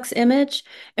complex image,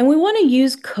 and we want to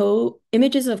use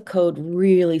images of code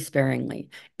really sparingly.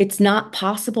 It's not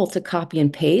possible to copy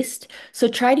and paste, so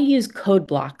try to use code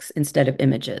blocks instead of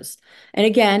images. And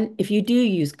again, if you do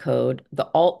use code, the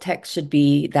alt text should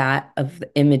be that of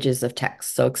the images of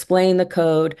text. So explain the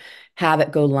code, have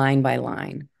it go line by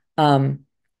line.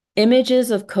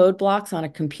 Images of code blocks on a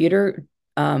computer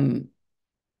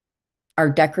are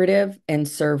decorative and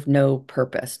serve no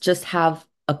purpose. Just have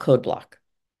a code block.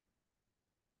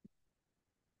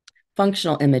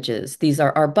 Functional images. These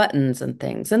are our buttons and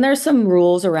things. And there's some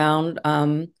rules around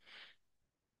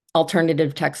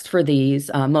alternative text for these.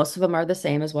 Most of them are the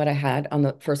same as what I had on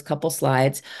the first couple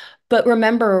slides. But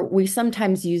remember, we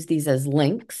sometimes use these as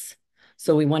links.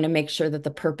 So we want to make sure that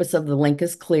the purpose of the link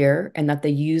is clear and that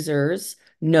the users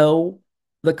know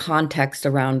the context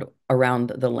around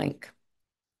the link.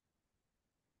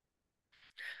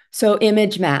 So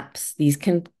image maps, these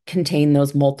can contain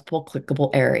those multiple clickable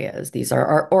areas. These are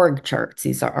our org charts.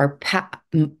 These are our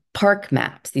park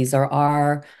maps. These are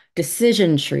our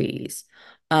decision trees.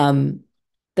 Um,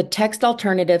 the text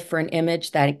alternative for an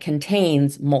image that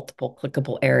contains multiple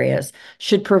clickable areas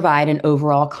should provide an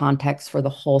overall context for the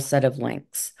whole set of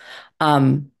links.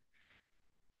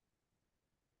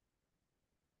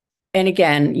 And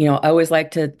again, I always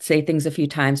like to say things a few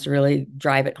times to really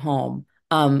drive it home.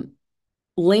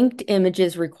 Linked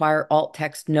images require alt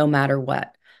text no matter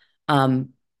what. Um,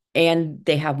 and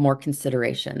they have more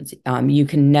considerations. You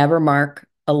can never mark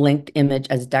a linked image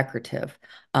as decorative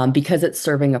because it's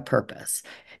serving a purpose.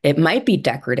 It might be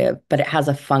decorative, but it has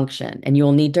a function, and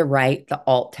you'll need to write the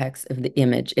alt text of the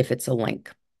image if it's a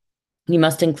link. You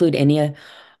must include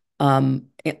all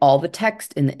the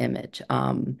text in the image.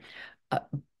 Uh,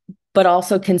 but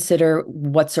also consider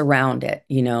what's around it.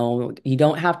 You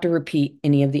don't have to repeat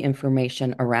any of the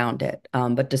information around it,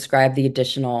 but describe the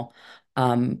additional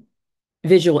um,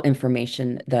 visual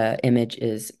information the image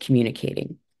is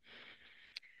communicating.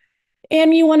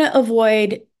 And you want to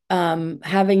avoid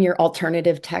having your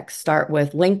alternative text start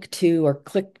with link to or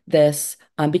click this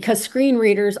because screen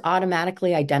readers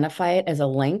automatically identify it as a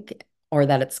link or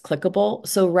that it's clickable.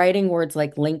 So writing words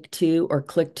like link to or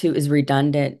click to is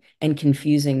redundant and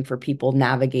confusing for people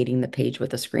navigating the page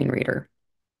with a screen reader.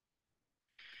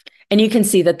 And you can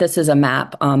see that this is a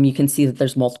map. You can see that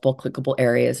there's multiple clickable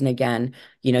areas. And again,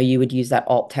 you would use that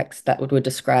alt text that would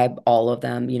describe all of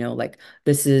them, like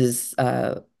this is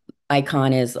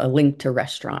icon is a link to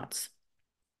restaurants.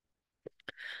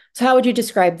 So how would you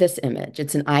describe this image?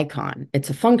 It's an icon. It's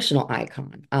a functional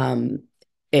icon.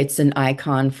 It's an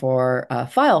icon for a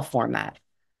file format.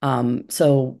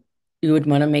 So you would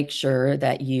want to make sure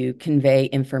that you convey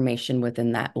information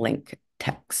within that link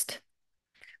text,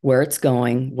 where it's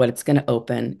going, what it's going to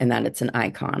open, and that it's an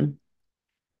icon.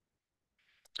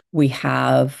 We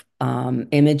have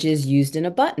images used in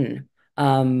a button.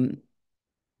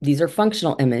 These are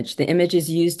functional image. The image is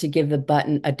used to give the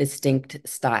button a distinct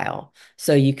style.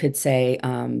 So you could say,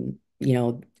 uh,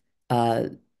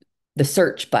 the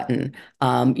search button.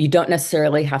 You don't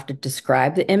necessarily have to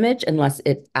describe the image unless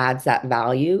it adds that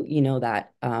value,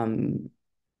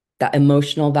 that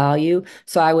emotional value.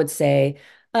 So I would say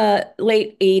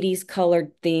late 80s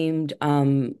colored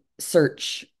themed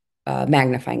search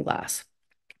magnifying glass.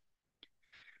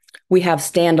 We have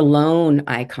standalone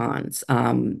icons.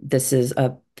 This is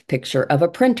a picture of a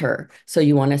printer. So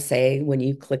you want to say when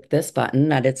you click this button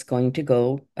that it's going to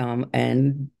go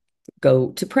and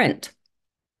go to print.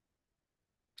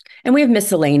 And we have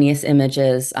miscellaneous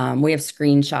images. We have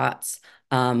screenshots.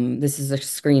 This is a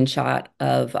screenshot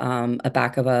of a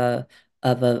back of a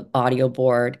audio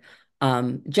board.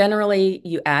 Generally,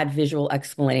 you add visual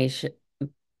explanations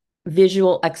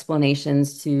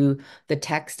to the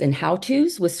text and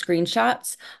how-tos with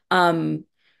screenshots.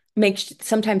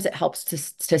 Sometimes it helps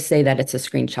to say that it's a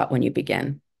screenshot when you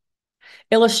begin.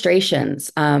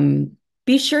 Illustrations.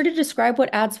 Be sure to describe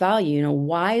what adds value.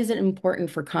 Why is it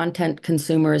important for content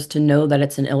consumers to know that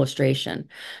it's an illustration?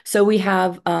 So we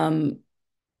have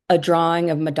a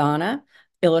drawing of Madonna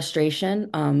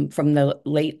illustration from the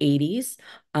late 80s.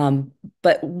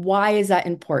 But why is that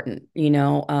important?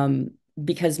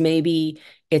 Because maybe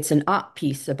it's an art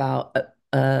piece about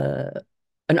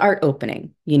an art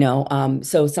opening,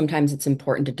 so sometimes it's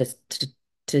important to just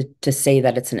to say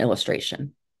that it's an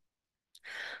illustration.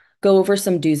 Go over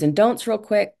some do's and don'ts real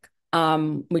quick.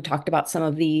 We talked about some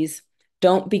of these.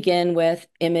 Don't begin with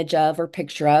image of or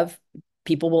picture of.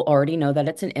 People will already know that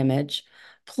it's an image.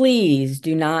 Please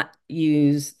do not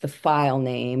use the file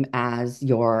name as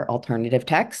your alternative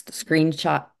text.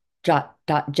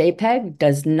 Screenshot.jpg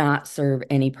does not serve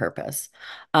any purpose.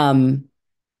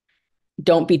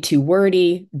 Don't be too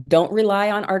wordy. Don't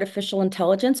rely on artificial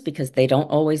intelligence because they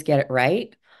don't always get it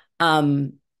right.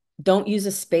 Don't use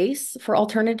a space for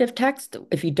alternative text.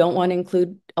 If you don't want to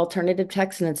include alternative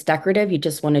text and it's decorative, you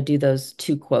just want to do those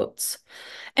two quotes.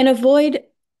 And avoid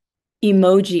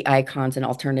emoji icons and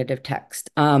alternative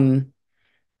text.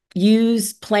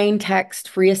 Use plain text,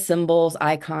 free of symbols,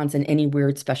 icons, and any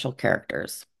weird special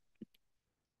characters.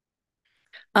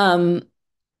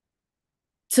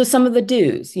 So some of the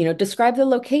do's, describe the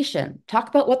location, talk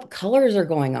about what the colors are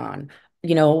going on.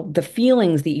 the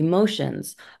feelings, the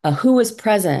emotions, who is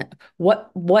present,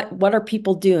 what are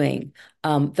people doing,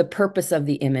 the purpose of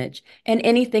the image, and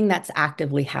anything that's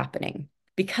actively happening.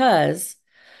 Because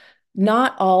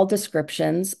not all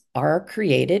descriptions are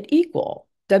created equal.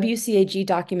 WCAG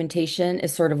documentation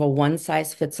is sort of a one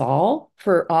size fits all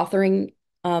for authoring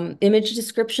image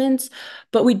descriptions,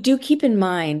 but we do keep in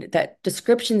mind that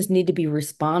descriptions need to be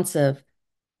responsive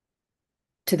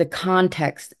to the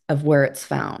context of where it's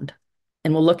found.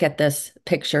 And we'll look at this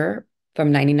picture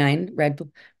from 99 red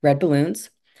balloons.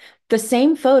 The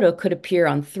same photo could appear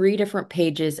on 3 different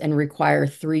pages and require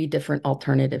 3 different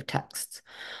alternative texts.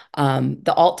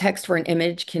 The alt text for an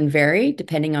image can vary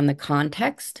depending on the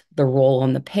context, the role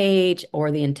on the page, or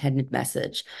the intended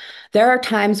message. There are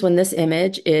times when this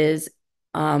image is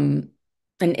an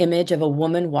image of a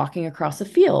woman walking across a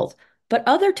field, but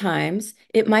other times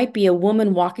it might be a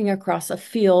woman walking across a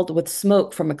field with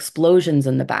smoke from explosions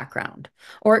in the background.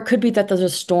 Or it could be that there's a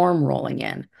storm rolling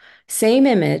in. Same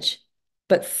image,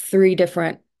 but 3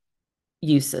 different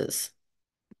uses.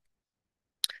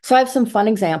 So I have some fun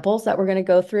examples that we're going to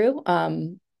go through.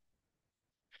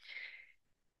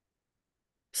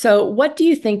 So what do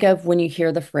you think of when you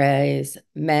hear the phrase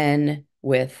men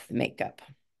with makeup?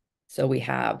 So we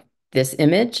have this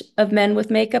image of men with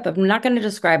makeup. I'm not going to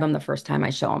describe them the first time I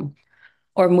show them.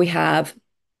 Or we have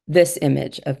this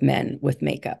image of men with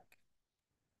makeup.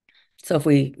 So if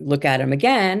we look at them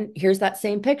again, here's that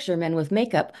same picture, men with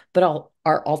makeup, but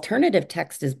our alternative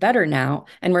text is better now.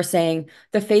 And we're saying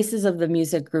the faces of the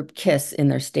music group Kiss in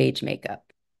their stage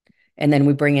makeup. And then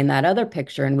we bring in that other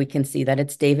picture and we can see that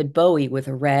it's David Bowie with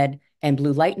a red and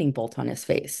blue lightning bolt on his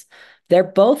face. They're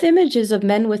both images of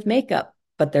men with makeup,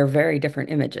 but they're very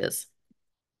different images.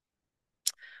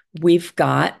 We've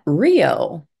got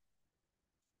Rio.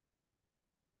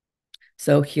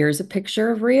 So here's a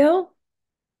picture of Rio.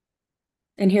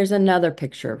 And here's another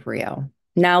picture of Rio.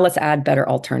 Now let's add better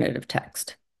alternative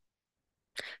text.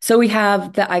 So we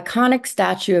have the iconic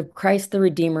statue of Christ the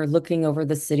Redeemer looking over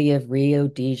the city of Rio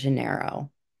de Janeiro.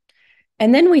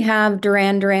 And then we have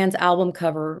Duran Duran's album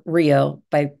cover, Rio,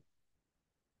 by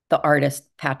the artist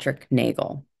Patrick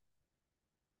Nagel.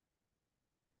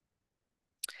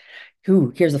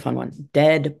 Ooh, here's a fun one.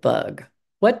 Dead bug.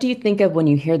 What do you think of when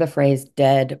you hear the phrase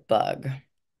dead bug?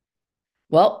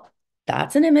 Well,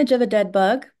 that's an image of a dead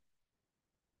bug,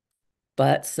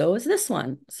 but so is this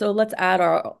one. So let's add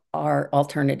our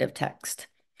alternative text.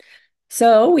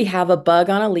 So we have a bug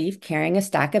on a leaf carrying a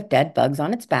stack of dead bugs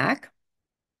on its back,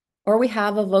 or we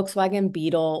have a Volkswagen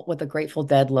Beetle with a Grateful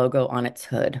Dead logo on its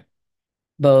hood,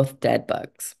 both dead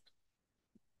bugs.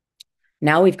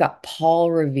 Now we've got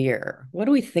Paul Revere. What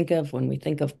do we think of when we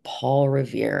think of Paul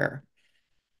Revere?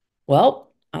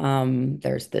 Well,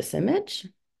 there's this image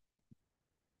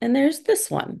and there's this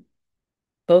one.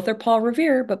 Both are Paul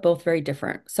Revere, but both very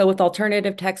different. So with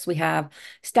alternative text, we have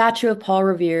statue of Paul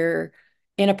Revere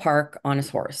in a park on his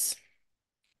horse.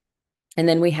 And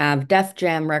then we have Def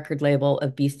Jam record label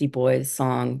of Beastie Boys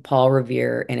song, Paul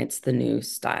Revere, and it's the new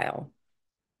style.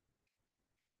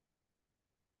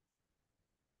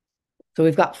 So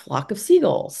we've got flock of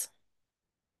seagulls.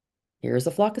 Here's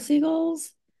a flock of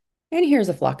seagulls, and here's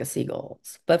a flock of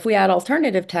seagulls. But if we add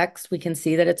alternative text, we can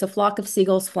see that it's a flock of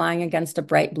seagulls flying against a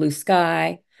bright blue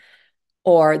sky,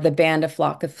 or the band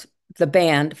flock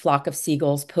of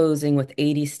seagulls posing with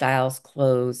 80s styles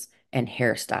clothes and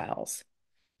hairstyles.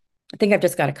 I think I've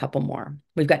just got a couple more.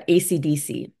 We've got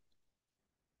AC/DC.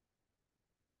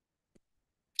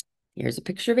 Here's a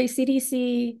picture of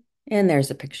AC/DC, and there's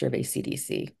a picture of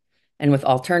AC/DC. And with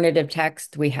alternative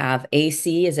text, we have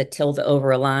AC is a tilde over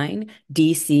a line,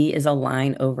 DC is a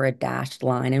line over a dashed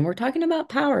line. And we're talking about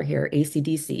power here,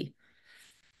 AC/DC.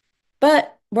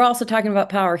 But we're also talking about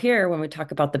power here when we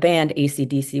talk about the band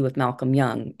AC/DC with Malcolm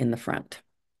Young in the front.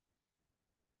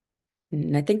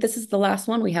 And I think this is the last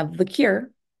one. We have The Cure.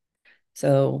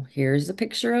 So here's a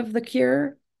picture of The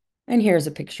Cure, and here's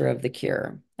a picture of The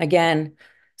Cure. Again,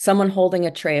 someone holding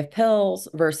a tray of pills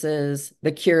versus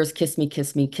The Cure's Kiss Me,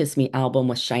 Kiss Me, Kiss Me album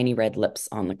with shiny red lips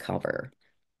on the cover.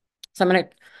 So I'm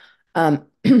going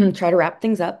to try to wrap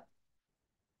things up.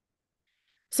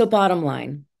 So bottom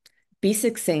line, be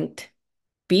succinct,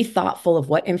 be thoughtful of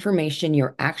what information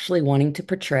you're actually wanting to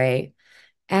portray,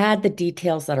 add the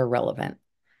details that are relevant.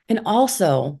 And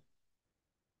also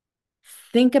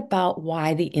think about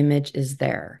why the image is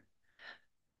there.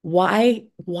 Why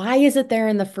is it there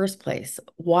in the first place?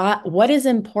 What is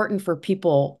important for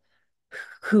people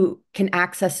who can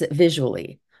access it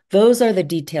visually? Those are the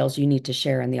details you need to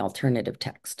share in the alternative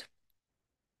text.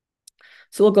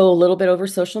 So we'll go a little bit over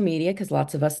social media because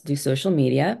lots of us do social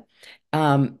media.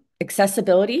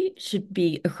 Accessibility should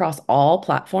be across all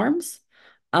platforms.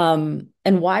 And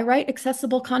why write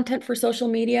accessible content for social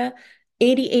media?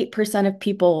 88% of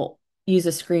people use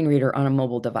a screen reader on a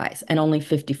mobile device, and only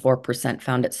 54%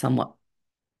 found it somewhat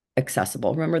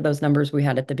accessible. Remember those numbers we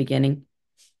had at the beginning?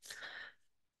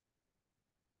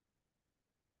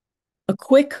 A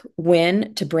quick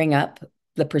win to bring up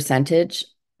the percentage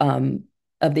of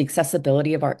the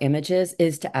accessibility of our images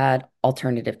is to add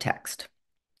alternative text.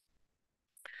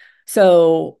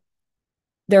 So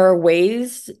there are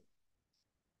ways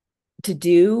to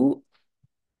do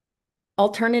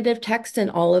alternative text in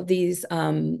all of these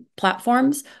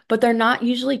platforms, but they're not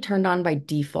usually turned on by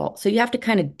default. So you have to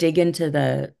kind of dig into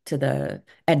the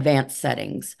advanced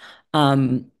settings.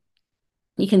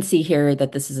 You can see here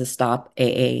that this is a stop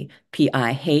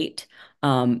AAPI hate.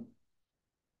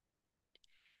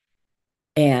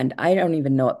 And I don't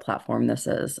even know what platform this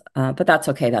is, but that's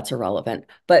okay. That's irrelevant.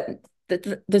 But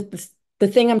the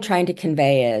thing I'm trying to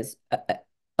convey is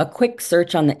a quick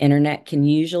search on the internet can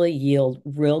usually yield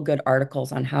real good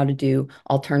articles on how to do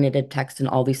alternative text in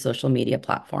all these social media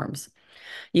platforms.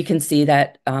 You can see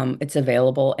that it's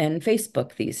available in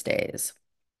Facebook these days.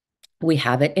 We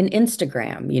have it in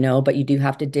Instagram, but you do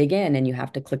have to dig in and you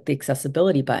have to click the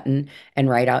accessibility button and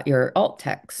write out your alt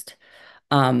text.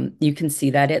 You can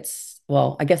see that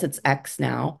well, I guess it's X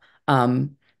now.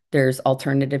 There's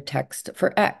alternative text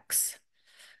for X.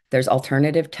 There's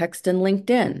alternative text in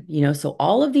LinkedIn, so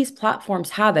all of these platforms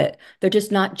have it. They're just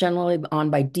not generally on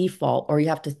by default, or you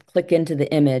have to click into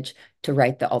the image to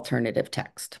write the alternative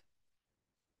text.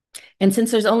 And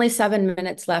since there's only 7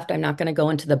 minutes left, I'm not going to go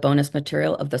into the bonus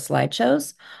material of the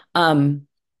slideshows,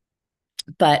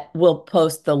 but we'll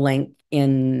post the link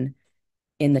in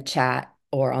the chat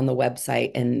or on the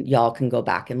website, and y'all can go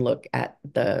back and look at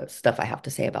the stuff I have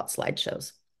to say about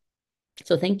slideshows.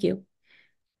 So thank you.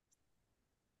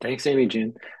 Thanks,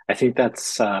 AmyJune. I think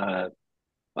that's probably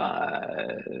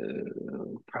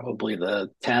the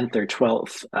 10th or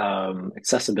 12th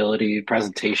accessibility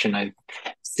presentation I've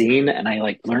seen, and I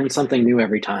like learn something new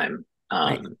every time.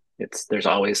 Nice. There's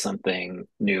always something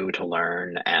new to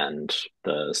learn, and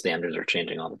the standards are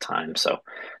changing all the time. So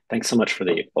thanks so much for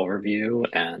the overview.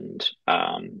 And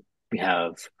we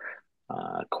have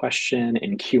a question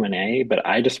in Q&A, but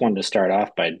I just wanted to start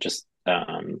off by just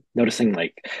noticing,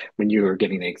 like, when you were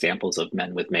giving the examples of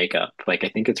men with makeup, like, I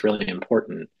think it's really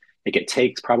important. Like, it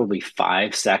takes probably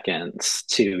 5 seconds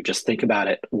to just think about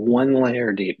it one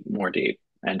layer more deep,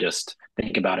 and just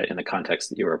think about it in the context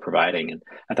that you were providing. And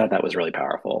I thought that was really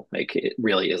powerful. Like, it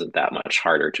really isn't that much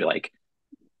harder to like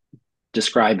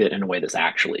describe it in a way that's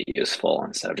actually useful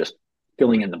instead of just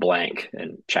filling in the blank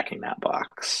and checking that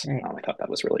box. Right. I thought that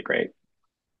was really great.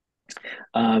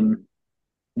 Um,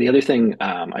 the other thing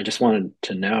I just wanted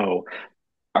to know,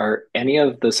 are any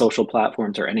of the social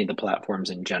platforms or any of the platforms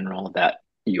in general that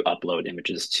you upload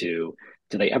images to,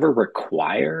 do they ever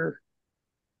require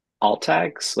alt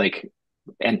tags? Like,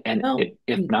 and No,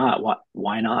 if not,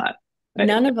 why not?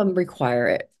 none of them require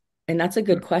it. And that's a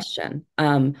good question.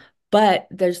 But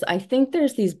I think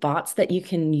there's these bots that you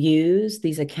can use,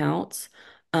 these accounts.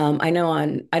 I know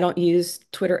I don't use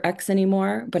Twitter X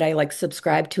anymore, but I like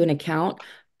subscribe to an account.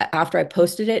 After I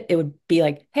posted it, it would be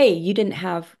like, hey, you didn't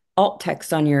have alt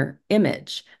text on your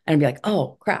image. And I'd be like,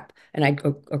 oh, crap. And I'd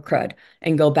go, or crud,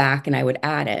 and go back and I would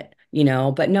add it,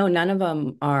 but no, none of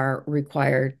them are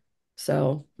required.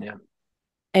 So. Yeah,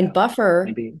 And yeah, buffer,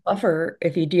 maybe. buffer,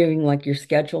 if you're doing like your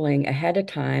scheduling ahead of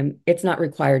time, it's not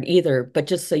required either. But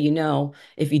just so you know,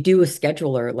 if you do a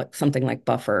scheduler, like something like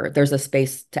buffer, there's a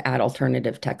space to add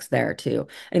alternative text there too.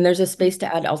 And there's a space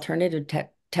to add alternative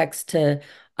text to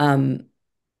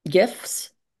GIFs.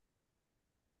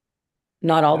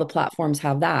 Not all Yeah, the platforms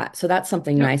have that. So that's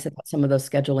something yeah. nice about some of those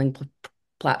scheduling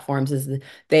platforms is that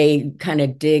they kind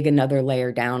of dig another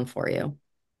layer down for you.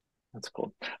 That's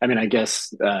cool. I mean, I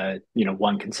guess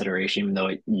one consideration, even though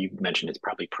you mentioned it's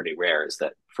probably pretty rare, is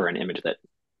that for an image that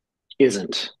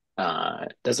isn't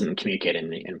doesn't communicate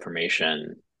any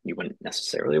information, you wouldn't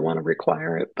necessarily want to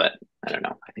require it. But I don't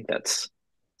know. I think that's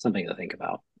something to think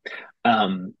about.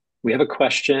 We have a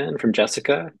question from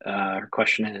Jessica. Her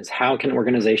question is, how can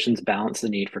organizations balance the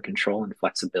need for control and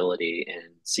flexibility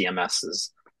in CMSs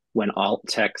when alt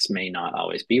text may not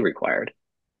always be required?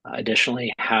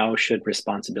 Additionally, how should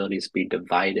responsibilities be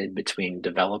divided between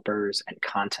developers and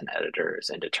content editors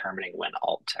in determining when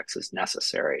alt text is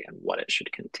necessary and what it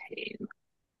should contain?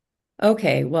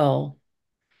 Okay, well,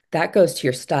 that goes to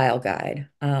your style guide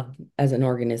as an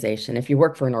organization. If you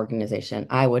work for an organization,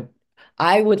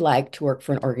 I would like to work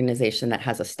for an organization that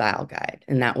has a style guide,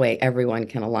 and that way everyone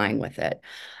can align with it.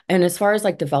 And as far as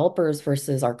like developers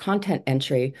versus our content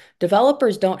entry,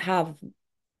 developers don't have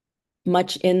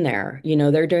much in there.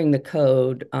 They're doing the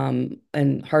code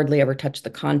and hardly ever touch the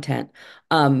content.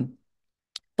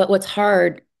 But what's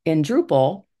hard in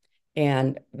Drupal,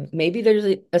 and maybe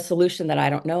there's a solution that I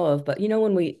don't know of, but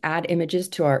when we add images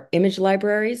to our image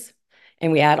libraries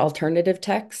and we add alternative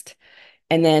text,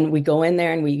 and then we go in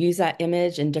there and we use that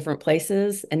image in different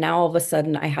places, and now all of a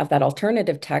sudden I have that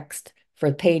alternative text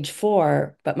for page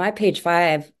 4, but my page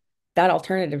 5, that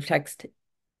alternative text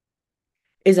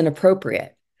isn't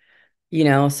appropriate.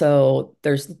 So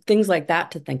there's things like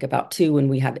that to think about too when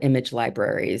we have image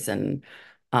libraries. And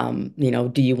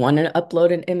do you want to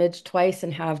upload an image twice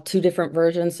and have two different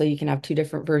versions so you can have two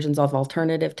different versions of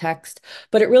alternative text?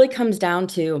 But it really comes down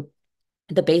to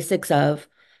the basics of,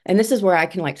 and this is where I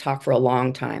can like talk for a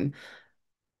long time,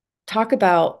 talk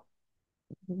about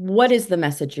what is the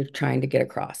message you're trying to get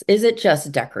across? Is it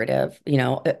just decorative?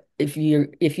 If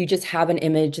you just have an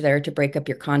image there to break up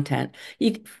your content,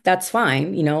 that's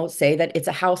fine. Say that it's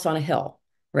a house on a hill,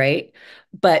 right?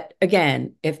 But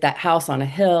again, if that house on a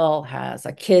hill has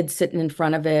a kid sitting in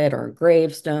front of it, or a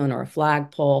gravestone, or a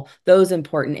flagpole, those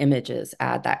important images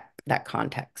add that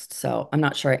context. So I'm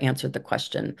not sure I answered the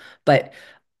question, but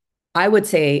I would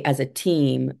say as a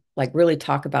team, like really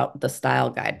talk about the style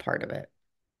guide part of it.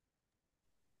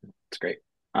 It's great.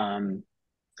 Um,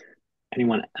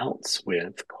 Anyone else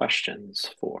with questions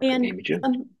for And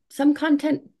AmyJune? some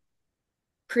content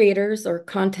creators or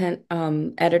content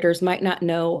editors might not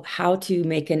know how to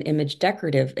make an image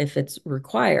decorative if it's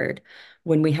required.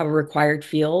 When we have a required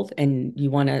field and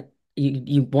you want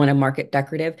to mark it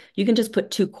decorative, you can just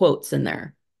put two quotes in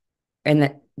there,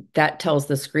 and that tells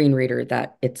the screen reader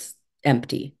that it's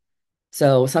empty.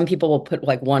 So some people will put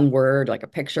like one word, like a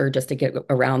picture, just to get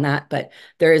around that. But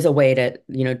there is a way to,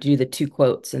 do the two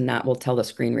quotes, and that will tell the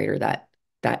screen reader that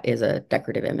that is a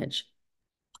decorative image.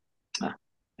 Ah,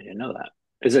 I didn't know that.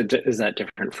 Is that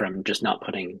different from just not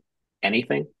putting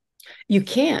anything? You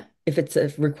can't if it's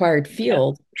a required You can.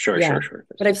 field. Sure, Yeah. sure, sure. If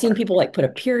it's But I've seen required people for like an put a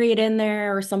image. period in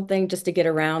there or something just to get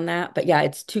around that. But yeah,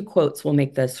 it's two quotes will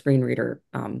make the screen reader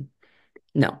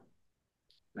no.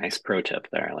 Nice pro tip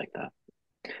there. I like that.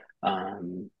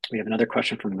 We have another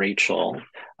question from Rachel.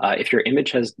 If your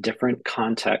image has different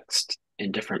context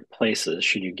in different places,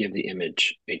 should you give the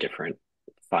image a different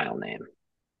file name?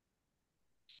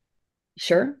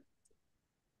 Sure.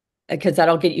 Because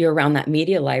that'll get you around that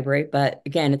media library. But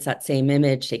again, it's that same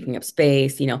image taking up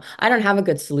space. I don't have a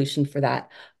good solution for that.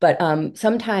 But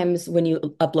sometimes when you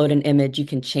upload an image, you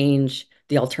can change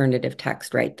the alternative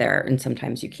text right there. And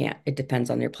sometimes you can't. It depends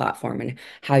on your platform and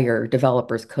how your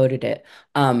developers coded it.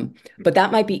 But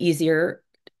that might be easier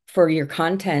for your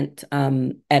content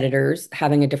editors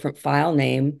having a different file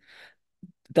name.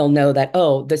 They'll know that,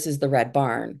 oh, this is the red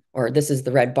barn, or this is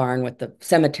the red barn with the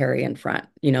cemetery in front.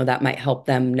 That might help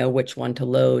them know which one to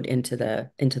load into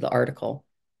the article.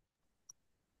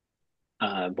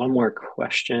 One more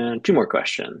question, two more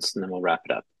questions, and then we'll wrap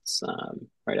it up. It's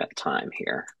right at time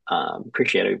here.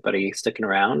 Appreciate everybody sticking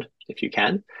around if you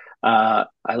can.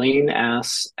 Eileen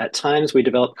asks, at times we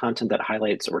develop content that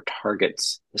highlights or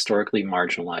targets historically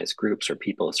marginalized groups or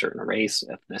people of a certain race,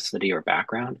 ethnicity, or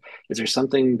background. Is there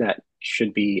something that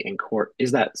should be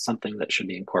is that something that should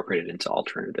be incorporated into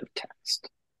alternative text?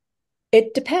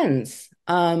 It depends.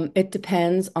 It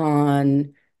depends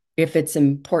on if it's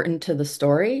important to the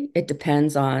story. It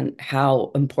depends on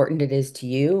how important it is to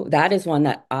you. That is one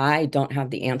that I don't have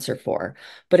the answer for.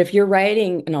 But if you're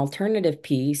writing an alternative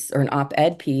piece or an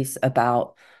op-ed piece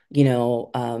about, you know,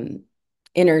 um,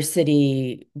 inner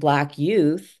city Black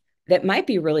youth, that might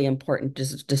be really important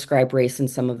to describe race in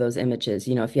some of those images.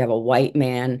 If you have a white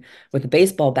man with a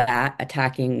baseball bat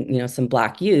attacking, some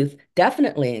Black youth,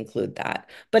 definitely include that.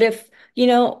 But if you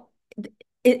know,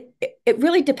 it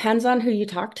really depends on who you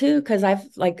talk to, because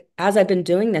as I've been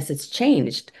doing this, it's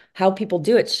changed. How people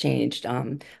do it's changed.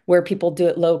 Where people do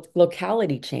it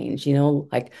locality change.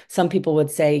 Like some people would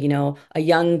say, a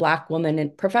young Black woman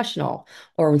and professional,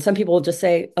 or some people will just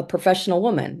say a professional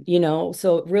woman.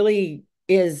 So it really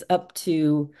is up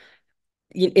to.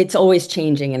 It's always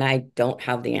changing, and I don't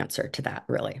have the answer to that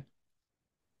really.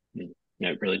 Yeah,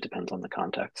 it really depends on the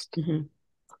context. Mhm.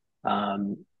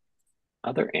 Um,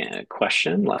 Other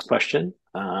question, last question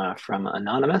from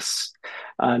Anonymous.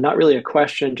 Not really a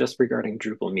question, just regarding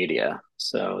Drupal media.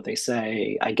 So they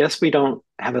say, I guess we don't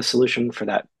have a solution for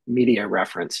that media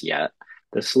reference yet.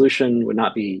 The solution would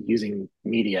not be using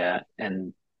media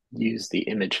and use the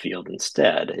image field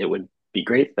instead. It would be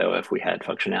great though if we had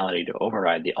functionality to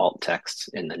override the alt text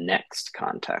in the next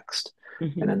context.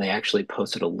 And Hmm. then they actually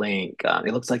posted a link.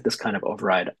 It looks like this kind of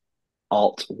override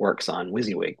alt works on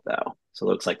WYSIWYG though. So it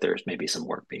looks like there's maybe some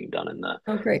work being done in the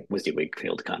Oh, great. WYSIWYG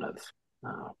field kind of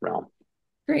realm.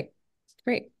 Great.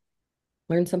 Great.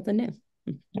 Learn something new.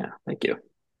 Yeah, thank you.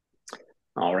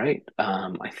 All right.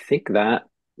 I think that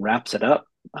wraps it up.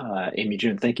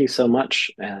 AmyJune, thank you so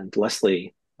much. And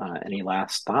Leslie, any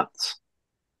last thoughts?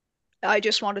 I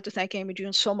just wanted to thank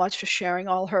AmyJune so much for sharing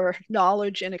all her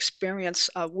knowledge and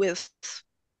experience with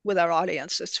our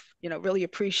audience. It's, really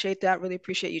appreciate that. Really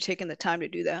appreciate you taking the time to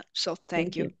do that. So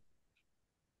thank Thank you. you.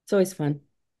 It's always fun.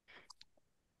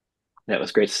 That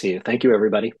was great to see you. Thank you,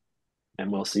 everybody.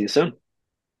 And we'll see you soon.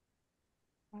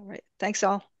 All right. Thanks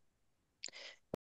all.